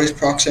to voice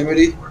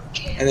proximity,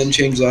 and then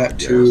change that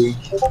to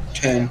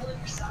 10.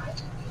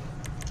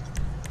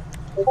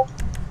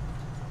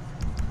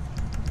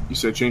 You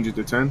said change it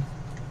to 10?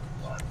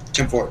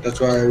 10-4, that's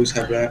why I always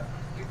have that.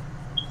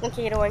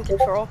 Okay, to one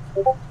control.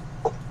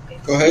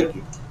 Go ahead.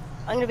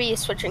 I'm gonna be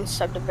switching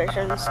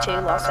subdivisions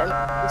to Los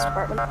Angeles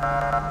Department.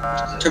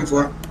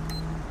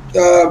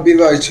 10-4. Be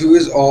advised, who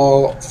is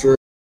all for...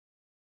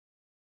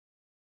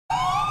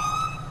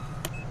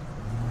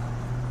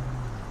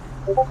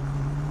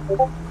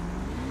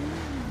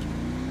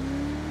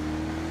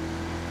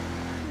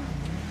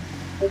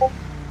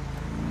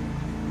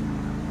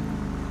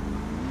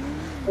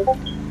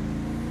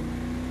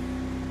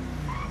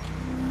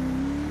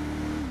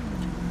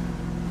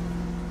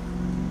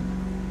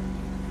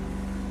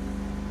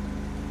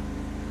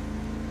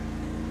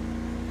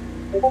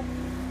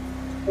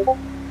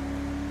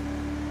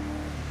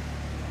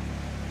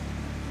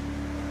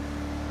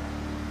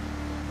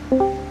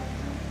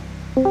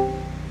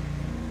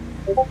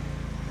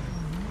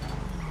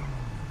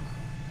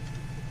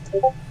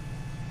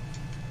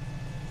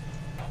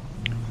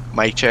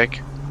 Mic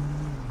check.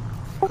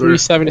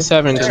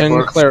 377,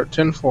 10 clear,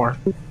 10-4.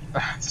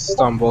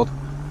 Stumbled.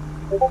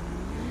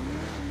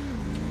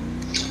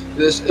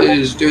 This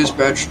is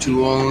dispatch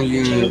to all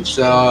units.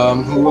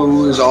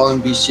 Who is all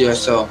in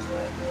BCSO?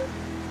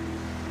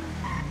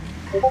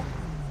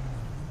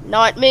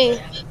 Not me.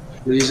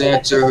 Please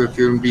answer if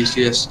you're in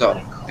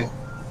BCSO. If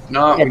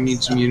not, we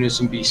need some units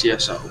in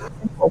BCSO. If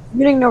you're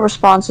getting no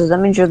responses, that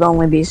means you're the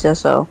only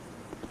BCSO.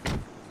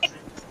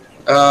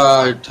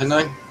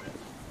 10-9?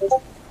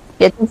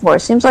 Yeah, 10-4.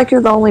 Seems like you're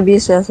the only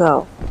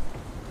BCSO.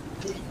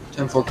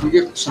 10-4, can we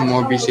get some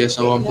more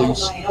BCSO on,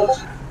 please?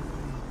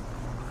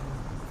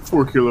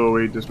 4 Kilo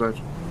 08 dispatch.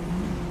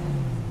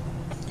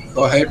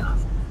 Go ahead.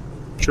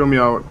 Show me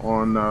out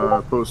on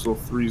postal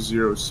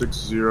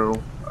 3060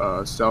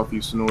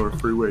 Southeast Sonora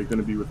Freeway. Going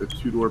to be with a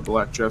 2-door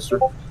black Chester.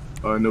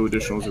 No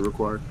additionals are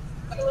required.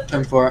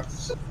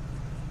 10-4.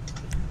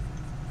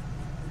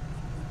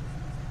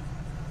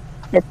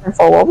 Yeah,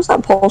 10-4. What was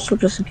that postal,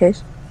 just in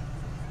case?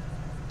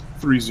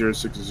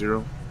 3060.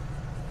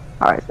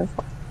 Alright,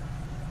 10-4.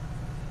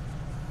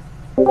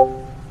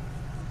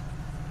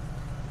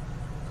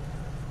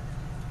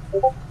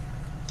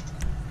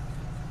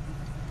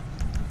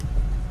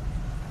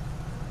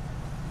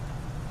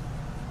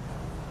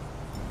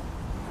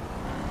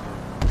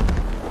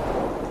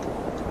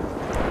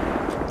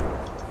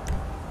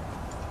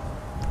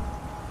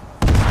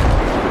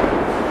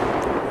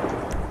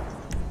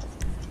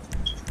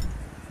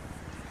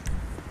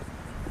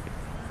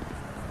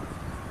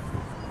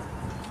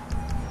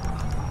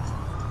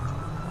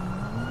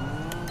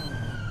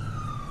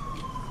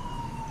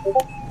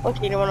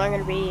 Okay, the one I'm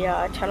gonna be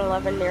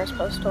 1011. Nearest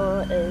postal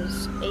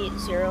is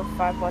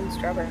 8051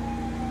 Strawberry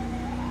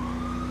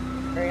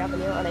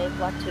Avenue on a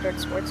black two-door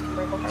sports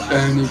convertible car.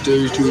 Any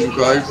 32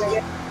 required?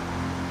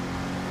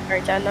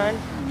 Alright, 10-9.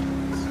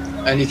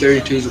 Any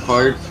 32s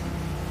required?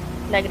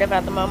 Negative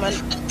at the moment.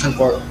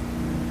 10-4.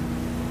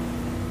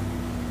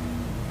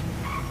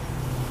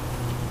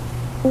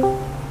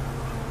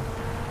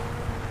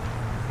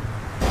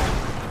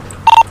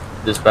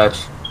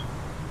 Dispatch.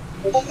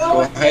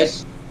 Go ahead.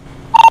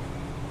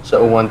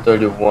 So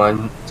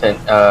 131,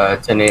 10-8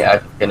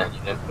 active canine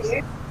unit.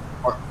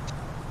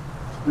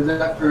 Is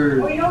that for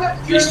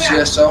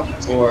BCSO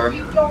or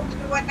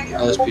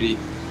LSPD?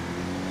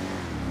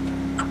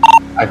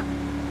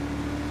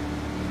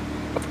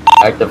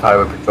 Active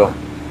highway patrol.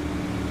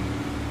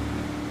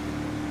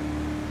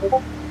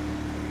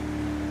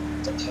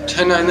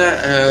 10-9 that,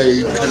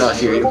 I cannot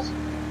hear you.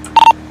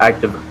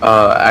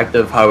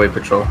 Active highway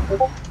patrol.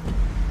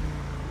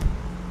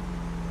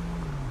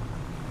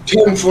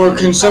 10-4,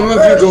 can some of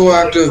you go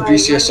active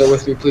BCSO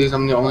with me, please?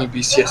 I'm the only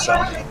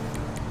BCSO.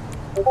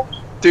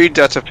 3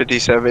 Delta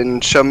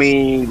 57. Show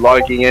me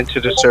logging into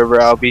the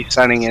server. I'll be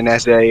signing in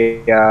as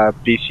a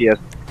BCS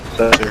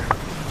user.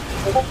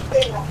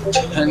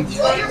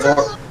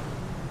 10-4.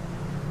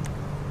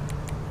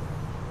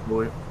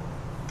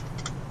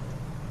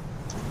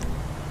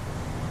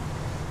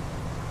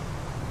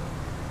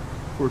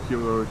 4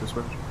 Kilo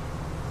dispatch.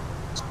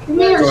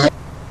 Go ahead.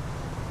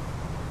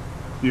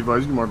 Be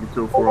advised, you marked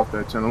code 4 off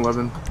that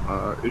 1011.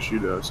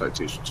 Issued a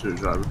citation to the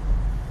driver.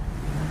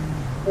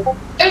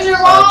 There's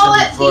your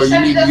wallet. You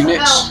need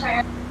units?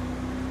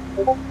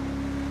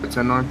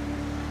 10-9.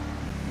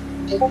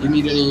 You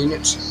need any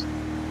units?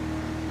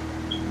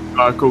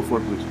 Code 4,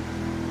 please.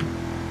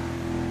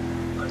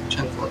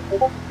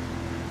 10-4.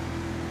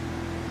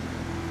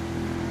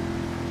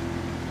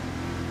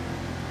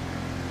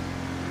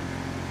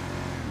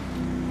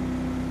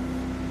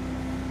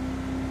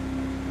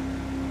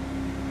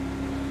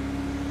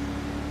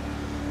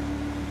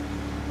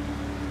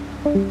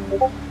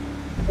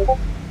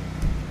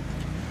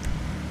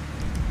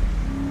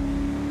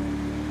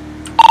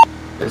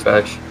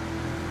 Dispatch.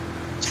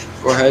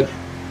 Go ahead.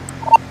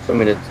 Show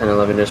me the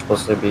 1011. They're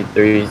supposed to be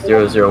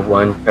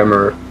 3001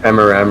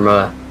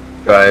 Panorama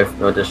Drive.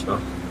 No additional.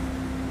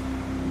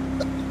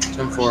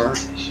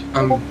 10-4.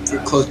 I'm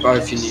close by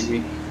if you need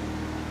me.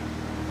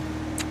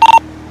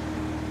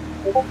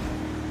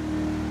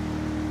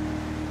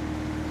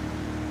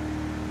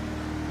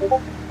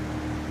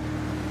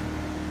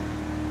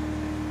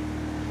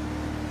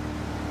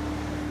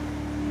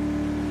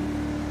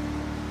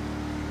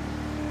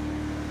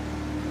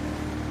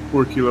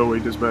 Four Kilo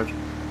 8 dispatch.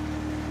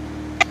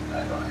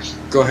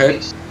 Go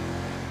ahead.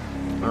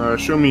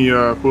 Show me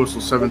postal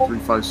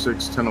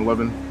 7356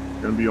 1011.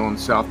 Gonna be on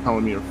South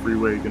Palomino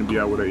Freeway. Gonna be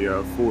out with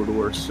a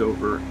 4-door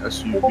silver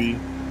SUV.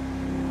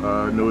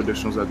 No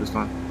additionals at this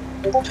time.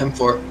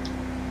 10-4.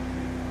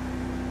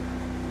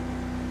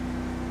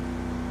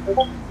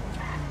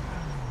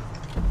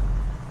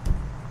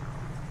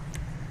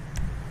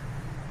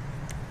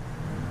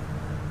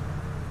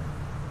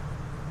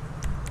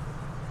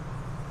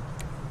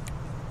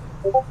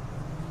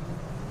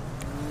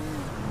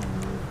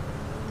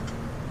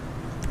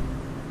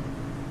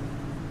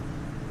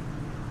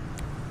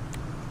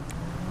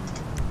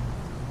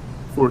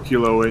 Four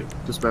Kilo 8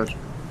 dispatch.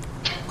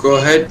 Go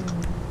ahead.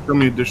 Show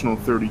me additional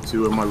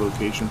 32 at my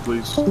location,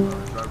 please.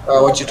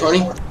 What's your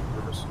 20?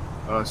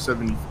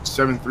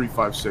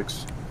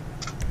 7356.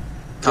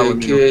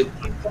 Okay,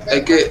 I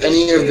get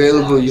any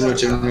available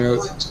units in there.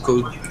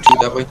 Go to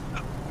that way.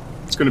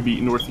 It's gonna be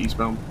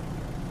northeastbound.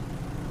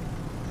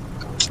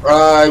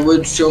 I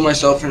would show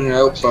myself in and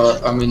out,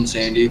 but I'm in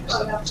Sandy.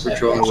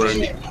 Patrolling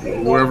Sandy.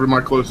 Wherever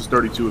my closest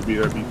 32 would be,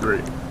 that'd be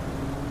great.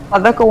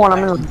 Echo 1,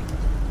 I'm in.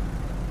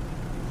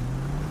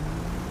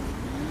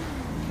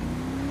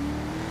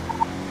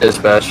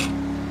 Dispatch.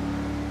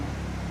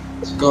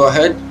 Go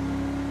ahead.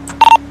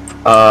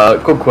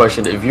 Quick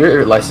question. If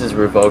your license is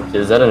revoked,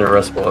 is that an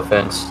arrestable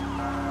offense?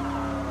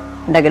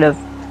 Negative.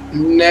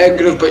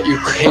 Negative, but you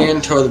can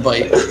tow the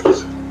bike.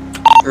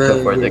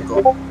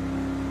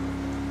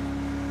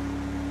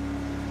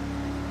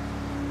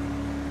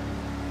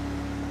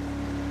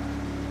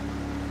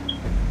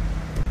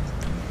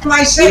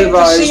 My safe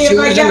to see if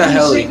I got any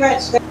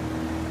cigarettes.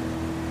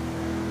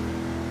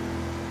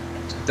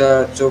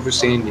 That's over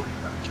Sandy.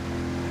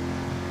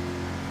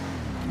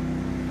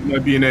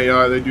 Might be an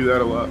AI, they do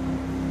that a lot.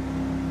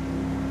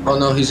 Oh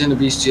no, he's in the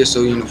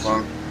BCSO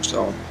uniform,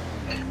 so.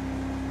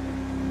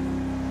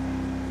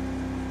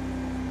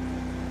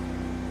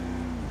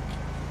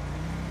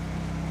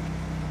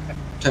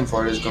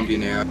 $10-4 is gonna be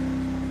an AI.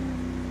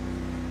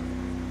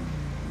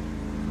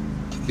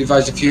 Be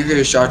advised, if you hear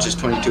a shot, just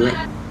 22 it.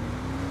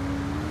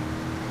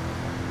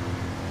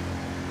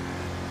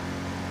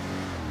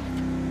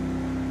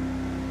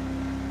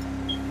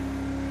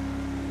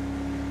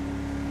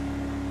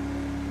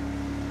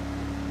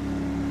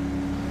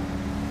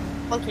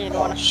 Okay, you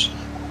want to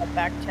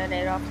back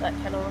 10-8 off that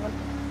 10-11?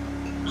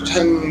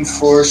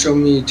 10-4, show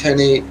me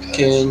 10-8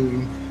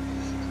 can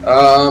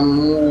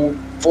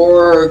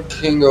 4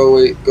 can go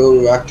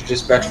after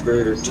dispatch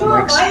for 2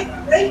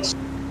 mics.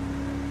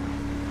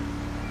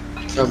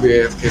 I'll be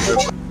AFK for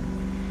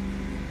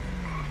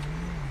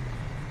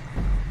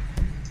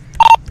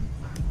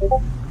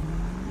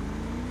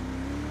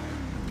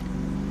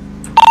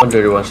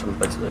 131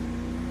 someplace there.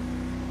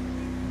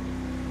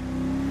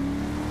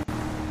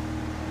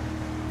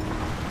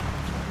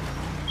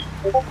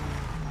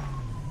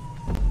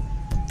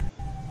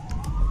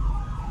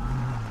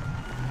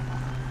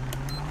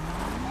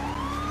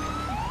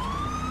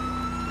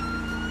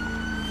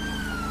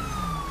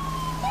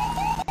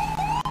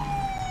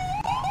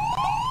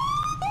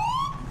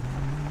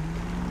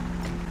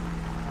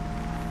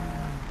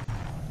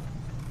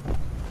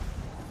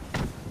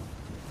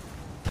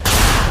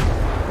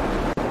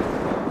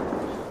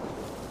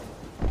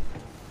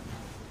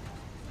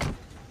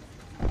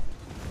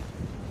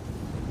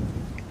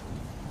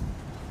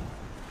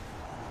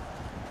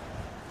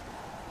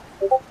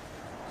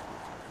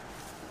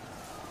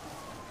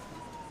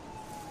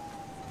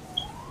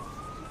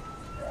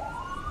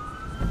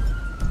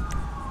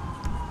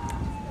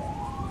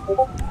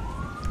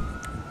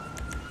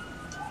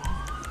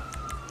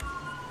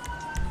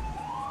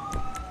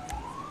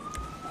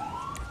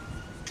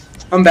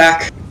 I'm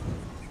back.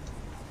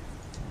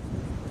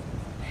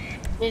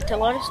 Need to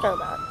let us know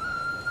that.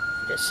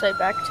 Just say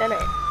back 10-8.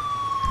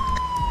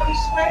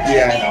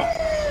 Yeah, I know.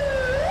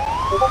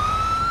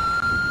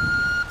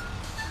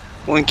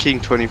 1 King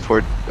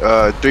 24,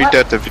 3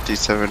 Delta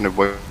 57 to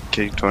 1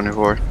 King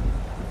 24.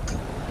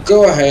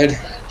 Go ahead.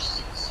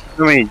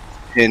 I mean,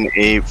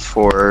 10-8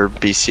 for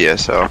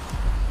BCSO.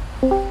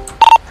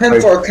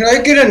 10-4, can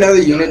I get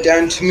another unit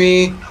down to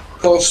me?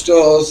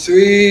 Postal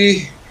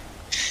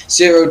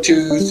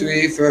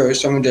 3023 for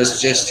someone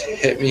just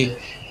hit me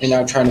and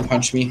now trying to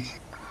punch me.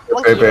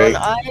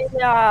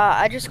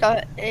 I just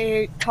got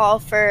a call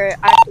for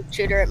active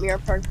shooter at Mirror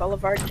Park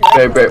Boulevard. Can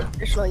I get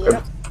additional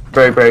units?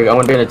 Break. I'm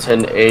gonna be in a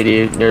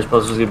 1080. Nearest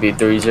post is gonna be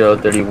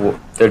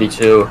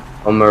 3032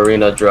 on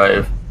Marina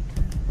Drive.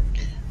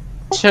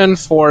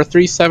 10-4,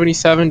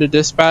 377 to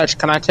dispatch.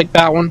 Can I take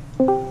that one?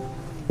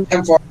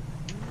 10-4.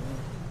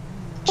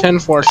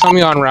 10-4, show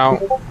me on route.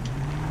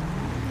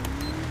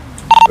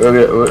 Be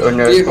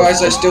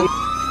advised, I still.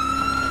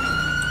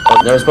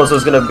 Nearest post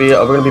is gonna be.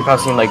 We're gonna be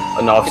passing like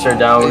an officer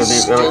down. I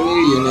still need a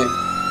unit.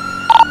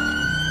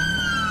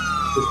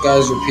 This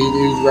guy's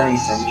repeatedly running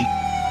from me.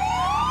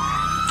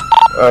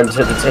 The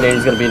 1080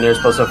 is gonna be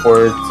nearest post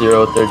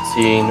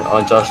 4013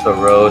 on Joshua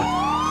Road.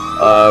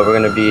 We're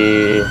gonna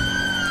be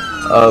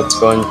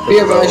going. Be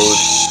advised,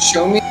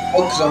 show me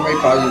because I'm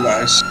right by you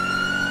guys.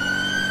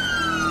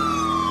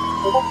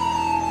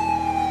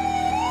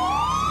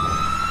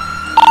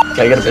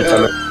 Can I get a pit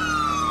timer?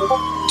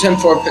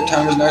 10-4 pit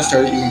timer is now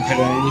started. You can pit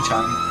at any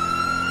time.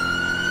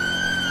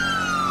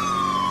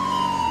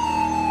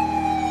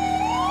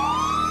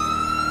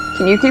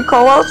 Can you keep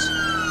callouts?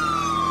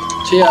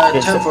 Yeah,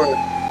 10-4.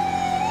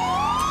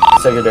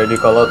 Secondary, do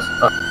callouts.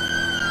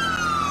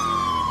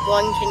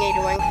 1 King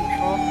 81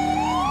 control.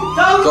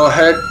 Go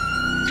ahead.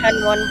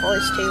 10-1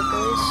 voice 2,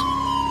 please.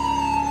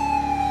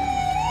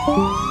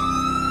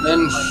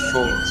 Then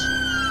 4.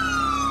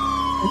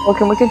 Well,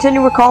 can we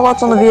continue with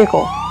callouts on the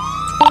vehicle?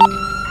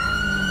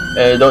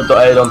 Hey, don't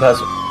pass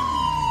it.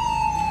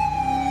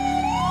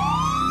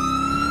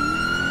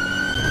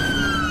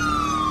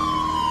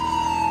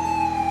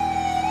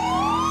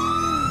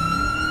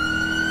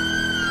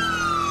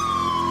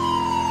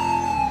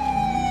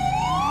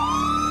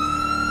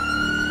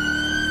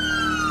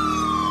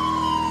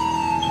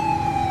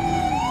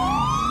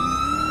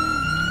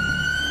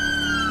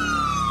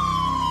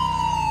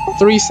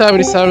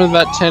 .377,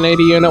 that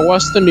 1080 unit.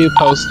 What's the new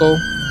postal?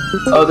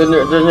 Oh,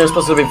 they're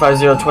supposed to be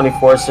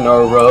 5024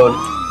 Sonora Road.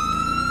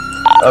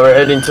 We're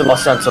heading to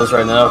Los Santos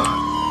right now.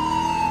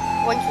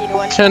 1 Key to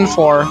 1. 10-4.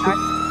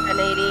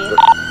 1080.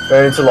 We're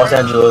heading to Los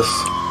Angeles.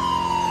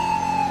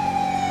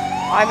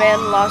 I'm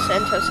in Los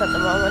Santos at the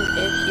moment.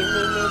 If you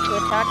need me to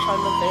attach,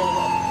 I'm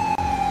available.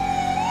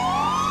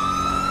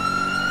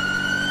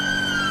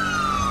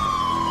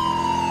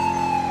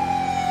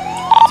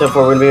 So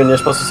we're gonna be in near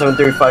postal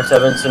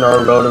 7357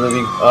 Sonora Road. We're gonna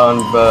be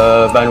on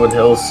Vinewood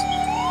Hills.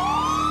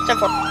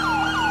 10-4.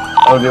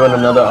 I'm gonna be with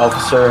another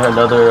officer,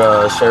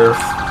 another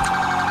sheriff.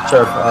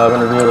 I'm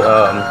gonna be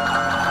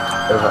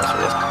sheriff officer,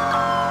 yes.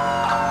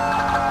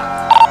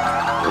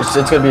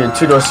 It's gonna be a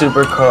two-door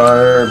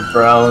supercar,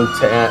 brown,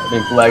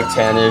 black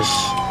tannish.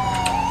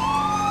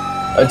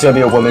 It's gonna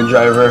be a woman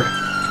driver.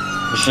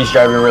 She's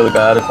driving really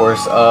bad, of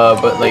course.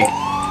 But like,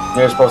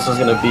 nearest postal is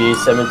gonna be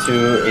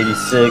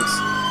 7286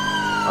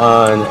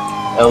 on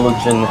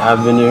Elgin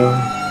Avenue,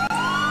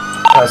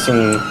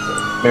 passing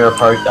Mirror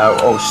Park.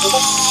 Oh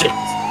shit!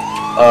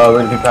 We're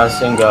gonna be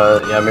passing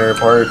Mirror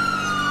Park,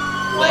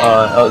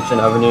 Elgin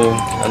Avenue.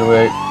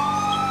 Anyway.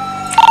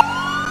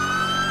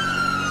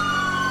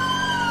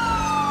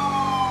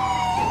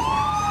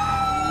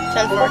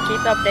 10-4,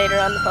 keep updated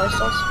on the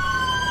postals.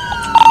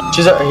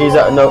 He's out of the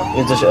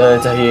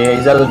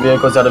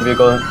vehicle. He's out of the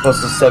vehicle.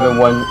 Postal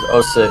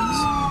 7106.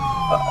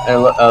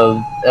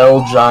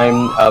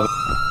 Elgin Avenue.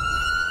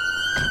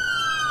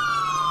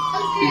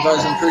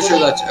 Guys, I'm pretty sure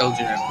that's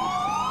Elgin Avenue.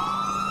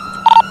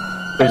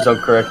 Please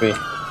don't correct me.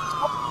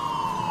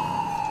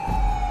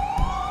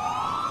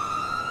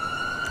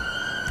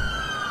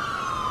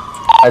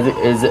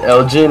 Is it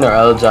Elgin or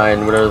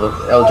Elgin?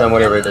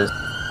 Whatever it is.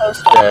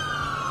 Yeah.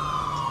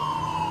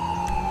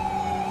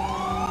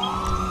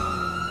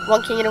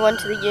 1 King and 1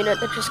 to the unit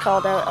that just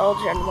called out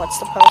Elgin. What's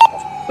the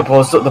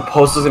postal? The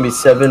postal's gonna be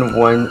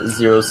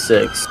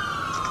 7106.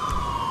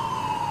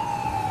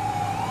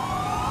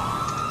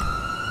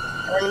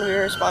 We're gonna be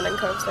responding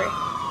code 3.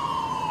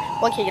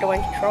 1 King and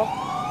 1 control.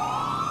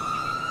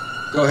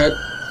 Go ahead.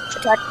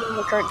 Attacking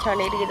the current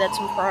 1080 that's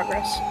in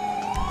progress.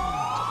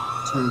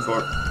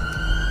 10-4.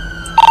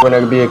 We're not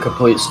gonna be a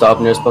complete stop.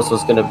 Nearest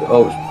postal's gonna be.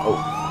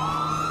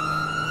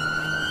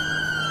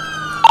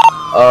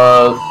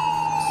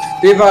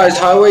 Be advised,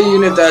 highway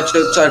unit that's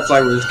outside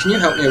Flyways. Can you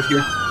help me out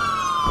here?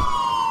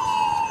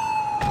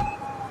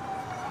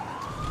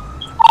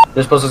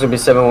 Nearest postal's gonna be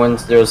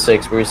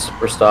 7106. We're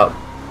stopped.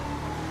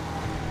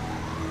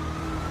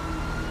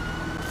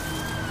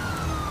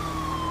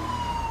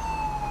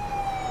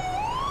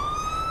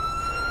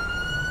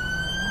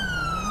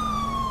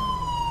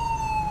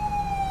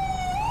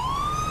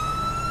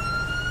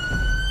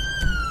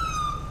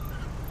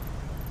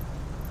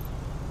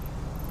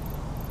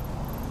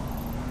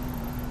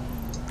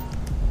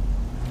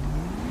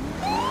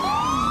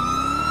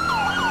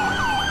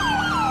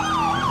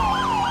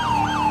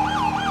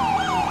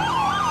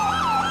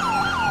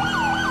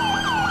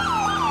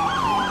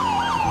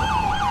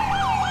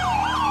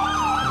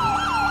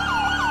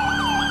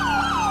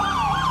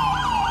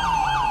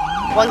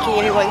 1 King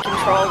 81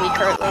 Control, we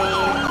currently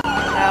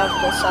have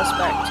the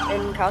suspect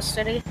in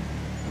custody.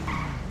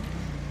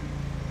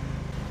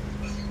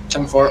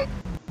 10-4.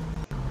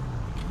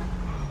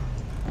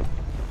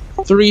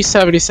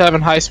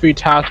 377 High Speed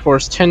Task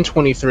Force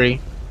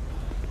 1023.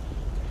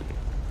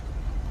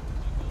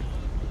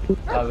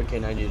 I have a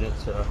K9 unit,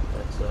 so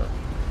that's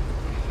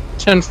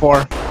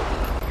 10-4.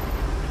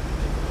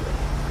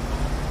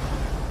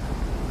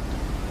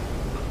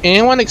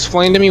 Anyone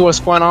explain to me what's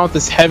going on with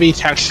this heavy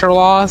texture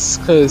loss?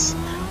 Because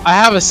I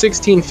have a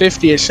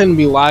 1650, it shouldn't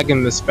be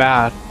lagging this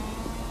bad.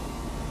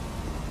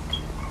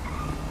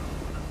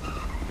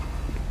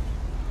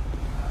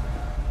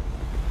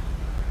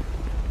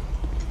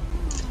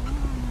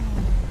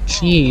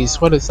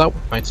 Jeez, what is up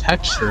with my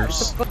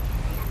textures?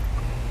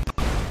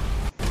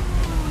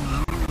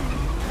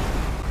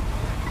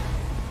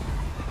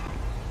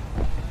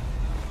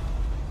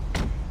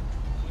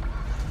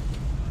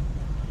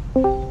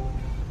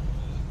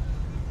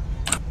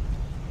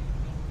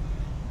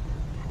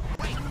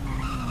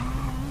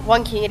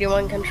 One King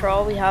 81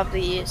 Control, we have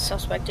the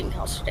suspect in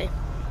custody.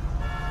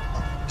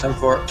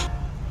 10-4.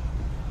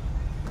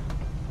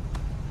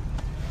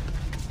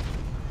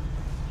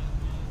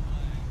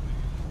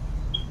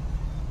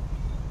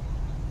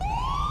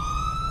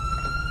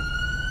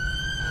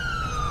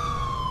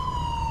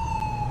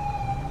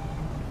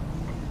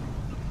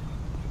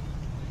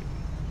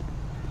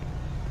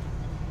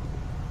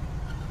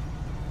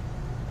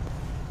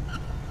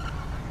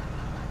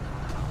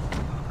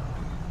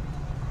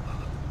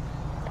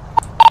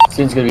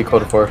 Scene's gonna be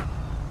code 4.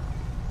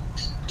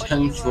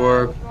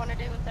 10-4. What do you want to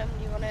do with them?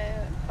 Do you want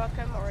to fuck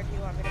him, or do you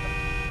want me to?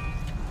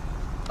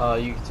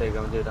 You can take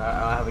them, dude.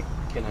 I have a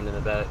K9 in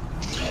the back.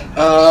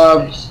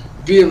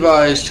 Be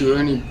advised to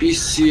any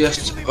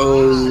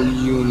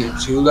BCSO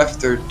units who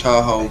left their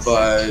Tahoe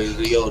by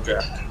the Yellow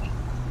Jack.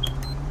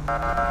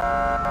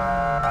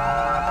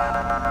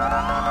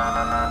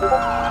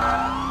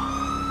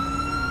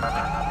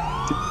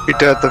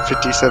 Delta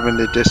 57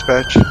 to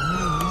dispatch.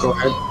 Go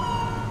ahead.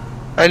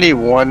 I need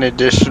one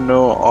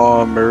additional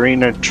on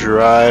Marina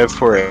Drive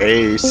for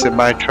a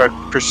semi-truck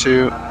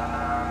pursuit.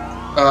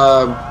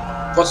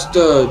 What's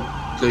the,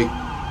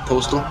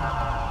 postal?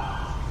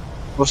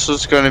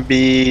 Postal's gonna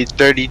be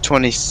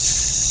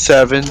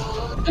 3027.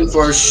 And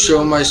for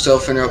show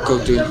myself in out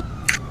code 2.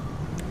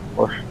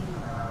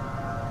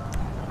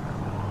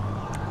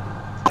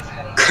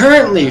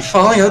 Currently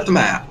falling out the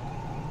map.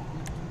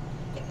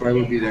 I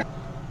will be there.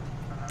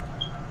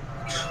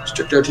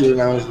 Strict RTO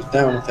now is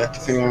down effect.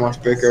 If anyone wants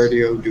to break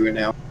RTO, do it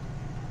now.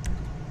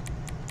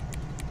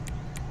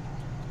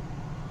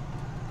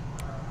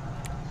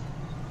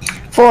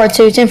 Four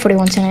 2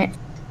 1041 tonight.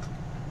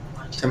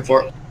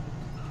 10-4.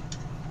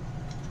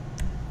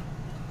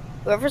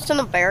 Whoever's in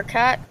the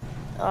Bearcat,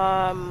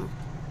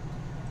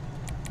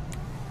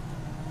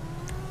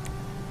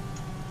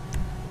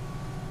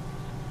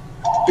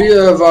 Be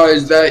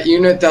advised that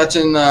unit that's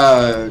in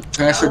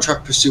transfer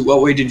truck pursuit.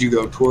 What way did you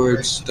go?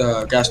 Towards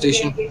the gas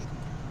station?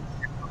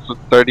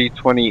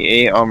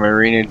 3028 on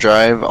Marina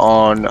Drive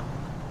on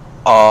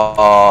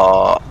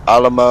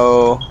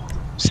Alamo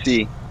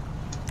C.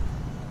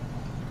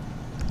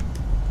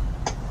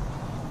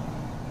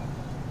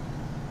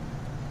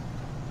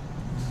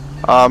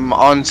 I'm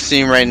on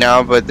scene right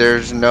now, but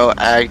there's no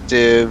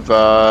active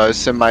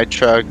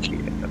semi-truck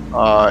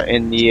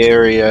in the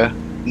area.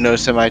 No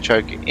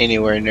semi-truck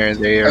anywhere near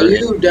the area. Are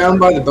you down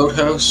by the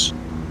boathouse?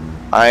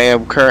 I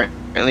am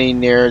currently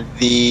near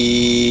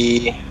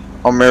the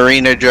on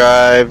Marina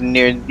Drive,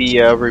 near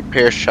the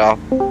repair shop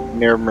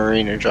near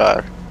Marina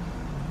Drive.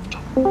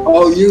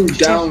 Oh, you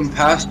down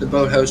past the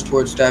boathouse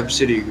towards Stab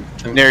City?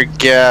 Near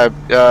Gab,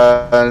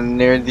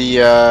 near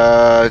the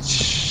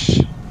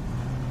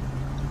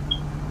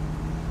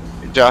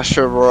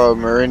Joshua Road,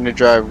 Marina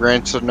Drive,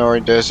 Grand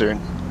Sonora Desert.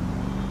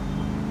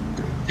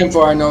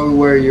 10-4, I know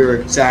where your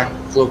exact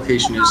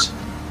location is.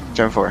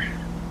 10-4.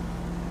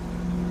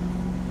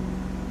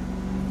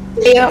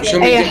 Hey,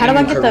 how do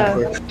I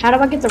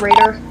get the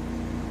radar?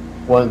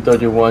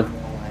 131.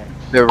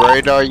 The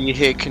radar, you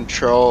hit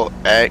Control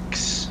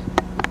X.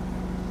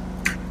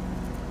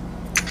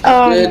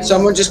 Did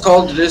someone just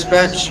call the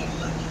dispatch?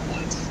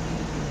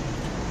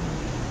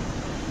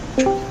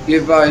 Be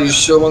advised,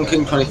 show 1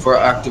 King 24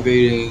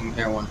 activating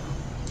Air 1.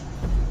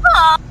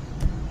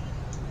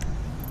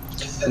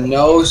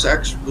 No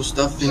sexual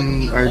stuff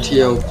in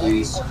RTO,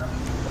 please.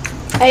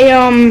 Hey,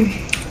 yeah.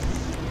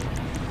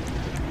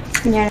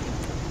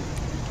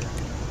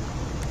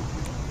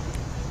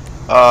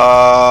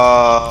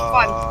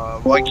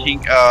 1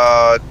 King,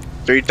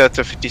 3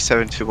 Delta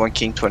 57 to 1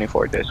 King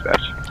 24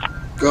 dispatch.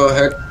 Go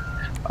ahead.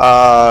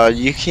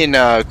 You can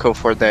go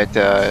for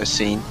that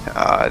scene.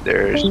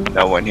 There's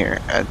no one here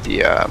at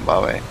the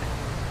moment.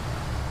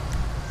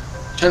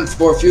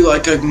 10-4, if you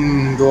like, I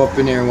can go up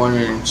in Air 1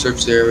 and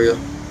search the area.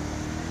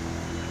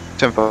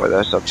 10-4,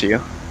 that's up to you.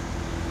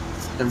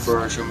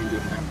 10-4, show me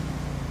doing that.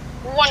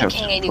 1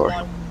 King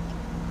 81.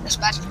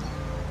 Dispatch.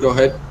 Go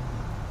ahead.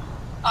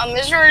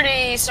 Is there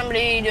already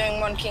somebody doing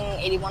 1 King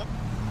 81?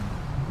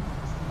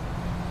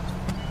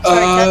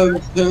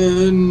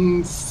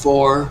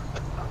 10-4.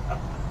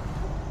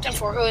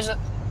 10-4, who is it?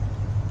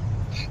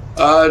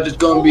 It's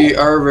gonna be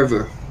our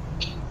river.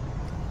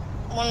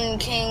 1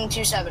 King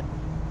 27.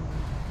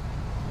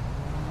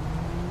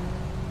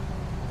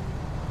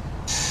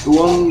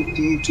 1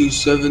 King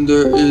 27.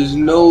 There is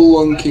no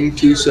 1 King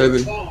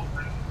 27.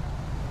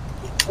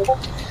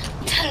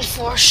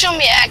 10-4, show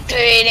me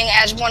activating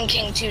as 1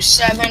 King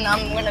 27.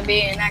 I'm gonna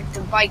be an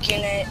active bike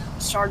unit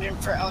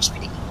sergeant for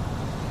LSPD.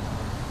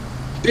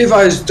 Be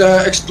advised,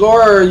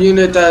 Explorer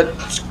unit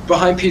that's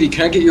behind PD,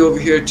 can I get you over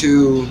here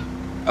to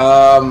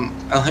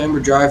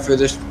Alhambra Drive for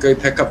this gray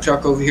pickup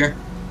truck over here?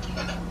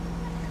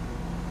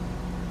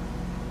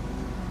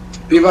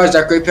 Be advised,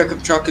 that gray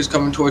pickup truck is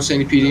coming towards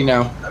Sandy PD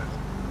now.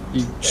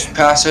 You just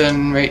pass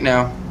in right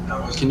now.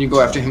 Can you go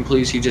after him,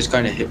 please? He just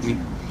kind of hit me.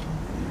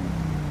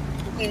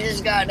 He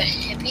just got a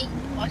hippie?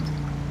 What?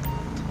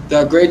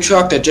 The gray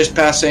truck that just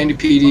passed Sandy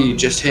PD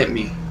just hit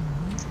me.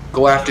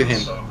 Go after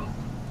him.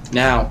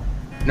 Now.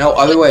 No,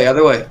 other way,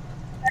 other way.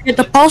 Get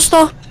the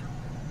poster.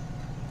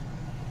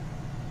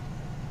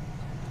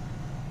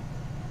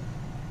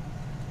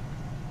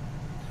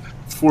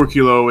 Four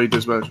Kilo 08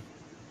 dispatch.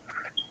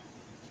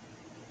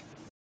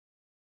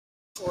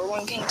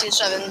 1 King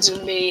 27 is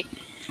gonna be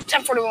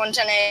 1041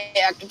 10A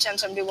active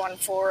 1071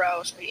 for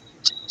LSPD.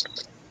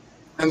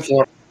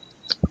 10-4.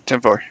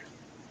 10-4.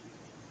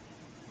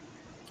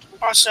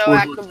 Also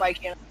active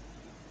bike unit.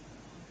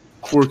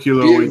 4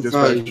 Kilo 08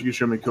 dispatch. You can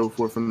show me code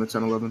 4 from the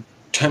 1011.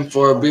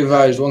 10-4. Be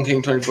advised, 1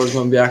 King 24 is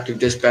going to be active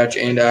dispatch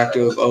and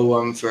active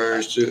OM for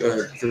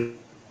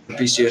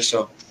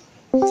BCSO.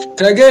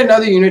 Can I get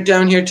another unit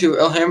down here to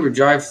Alhambra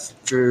Drive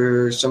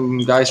for some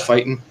guys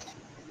fighting?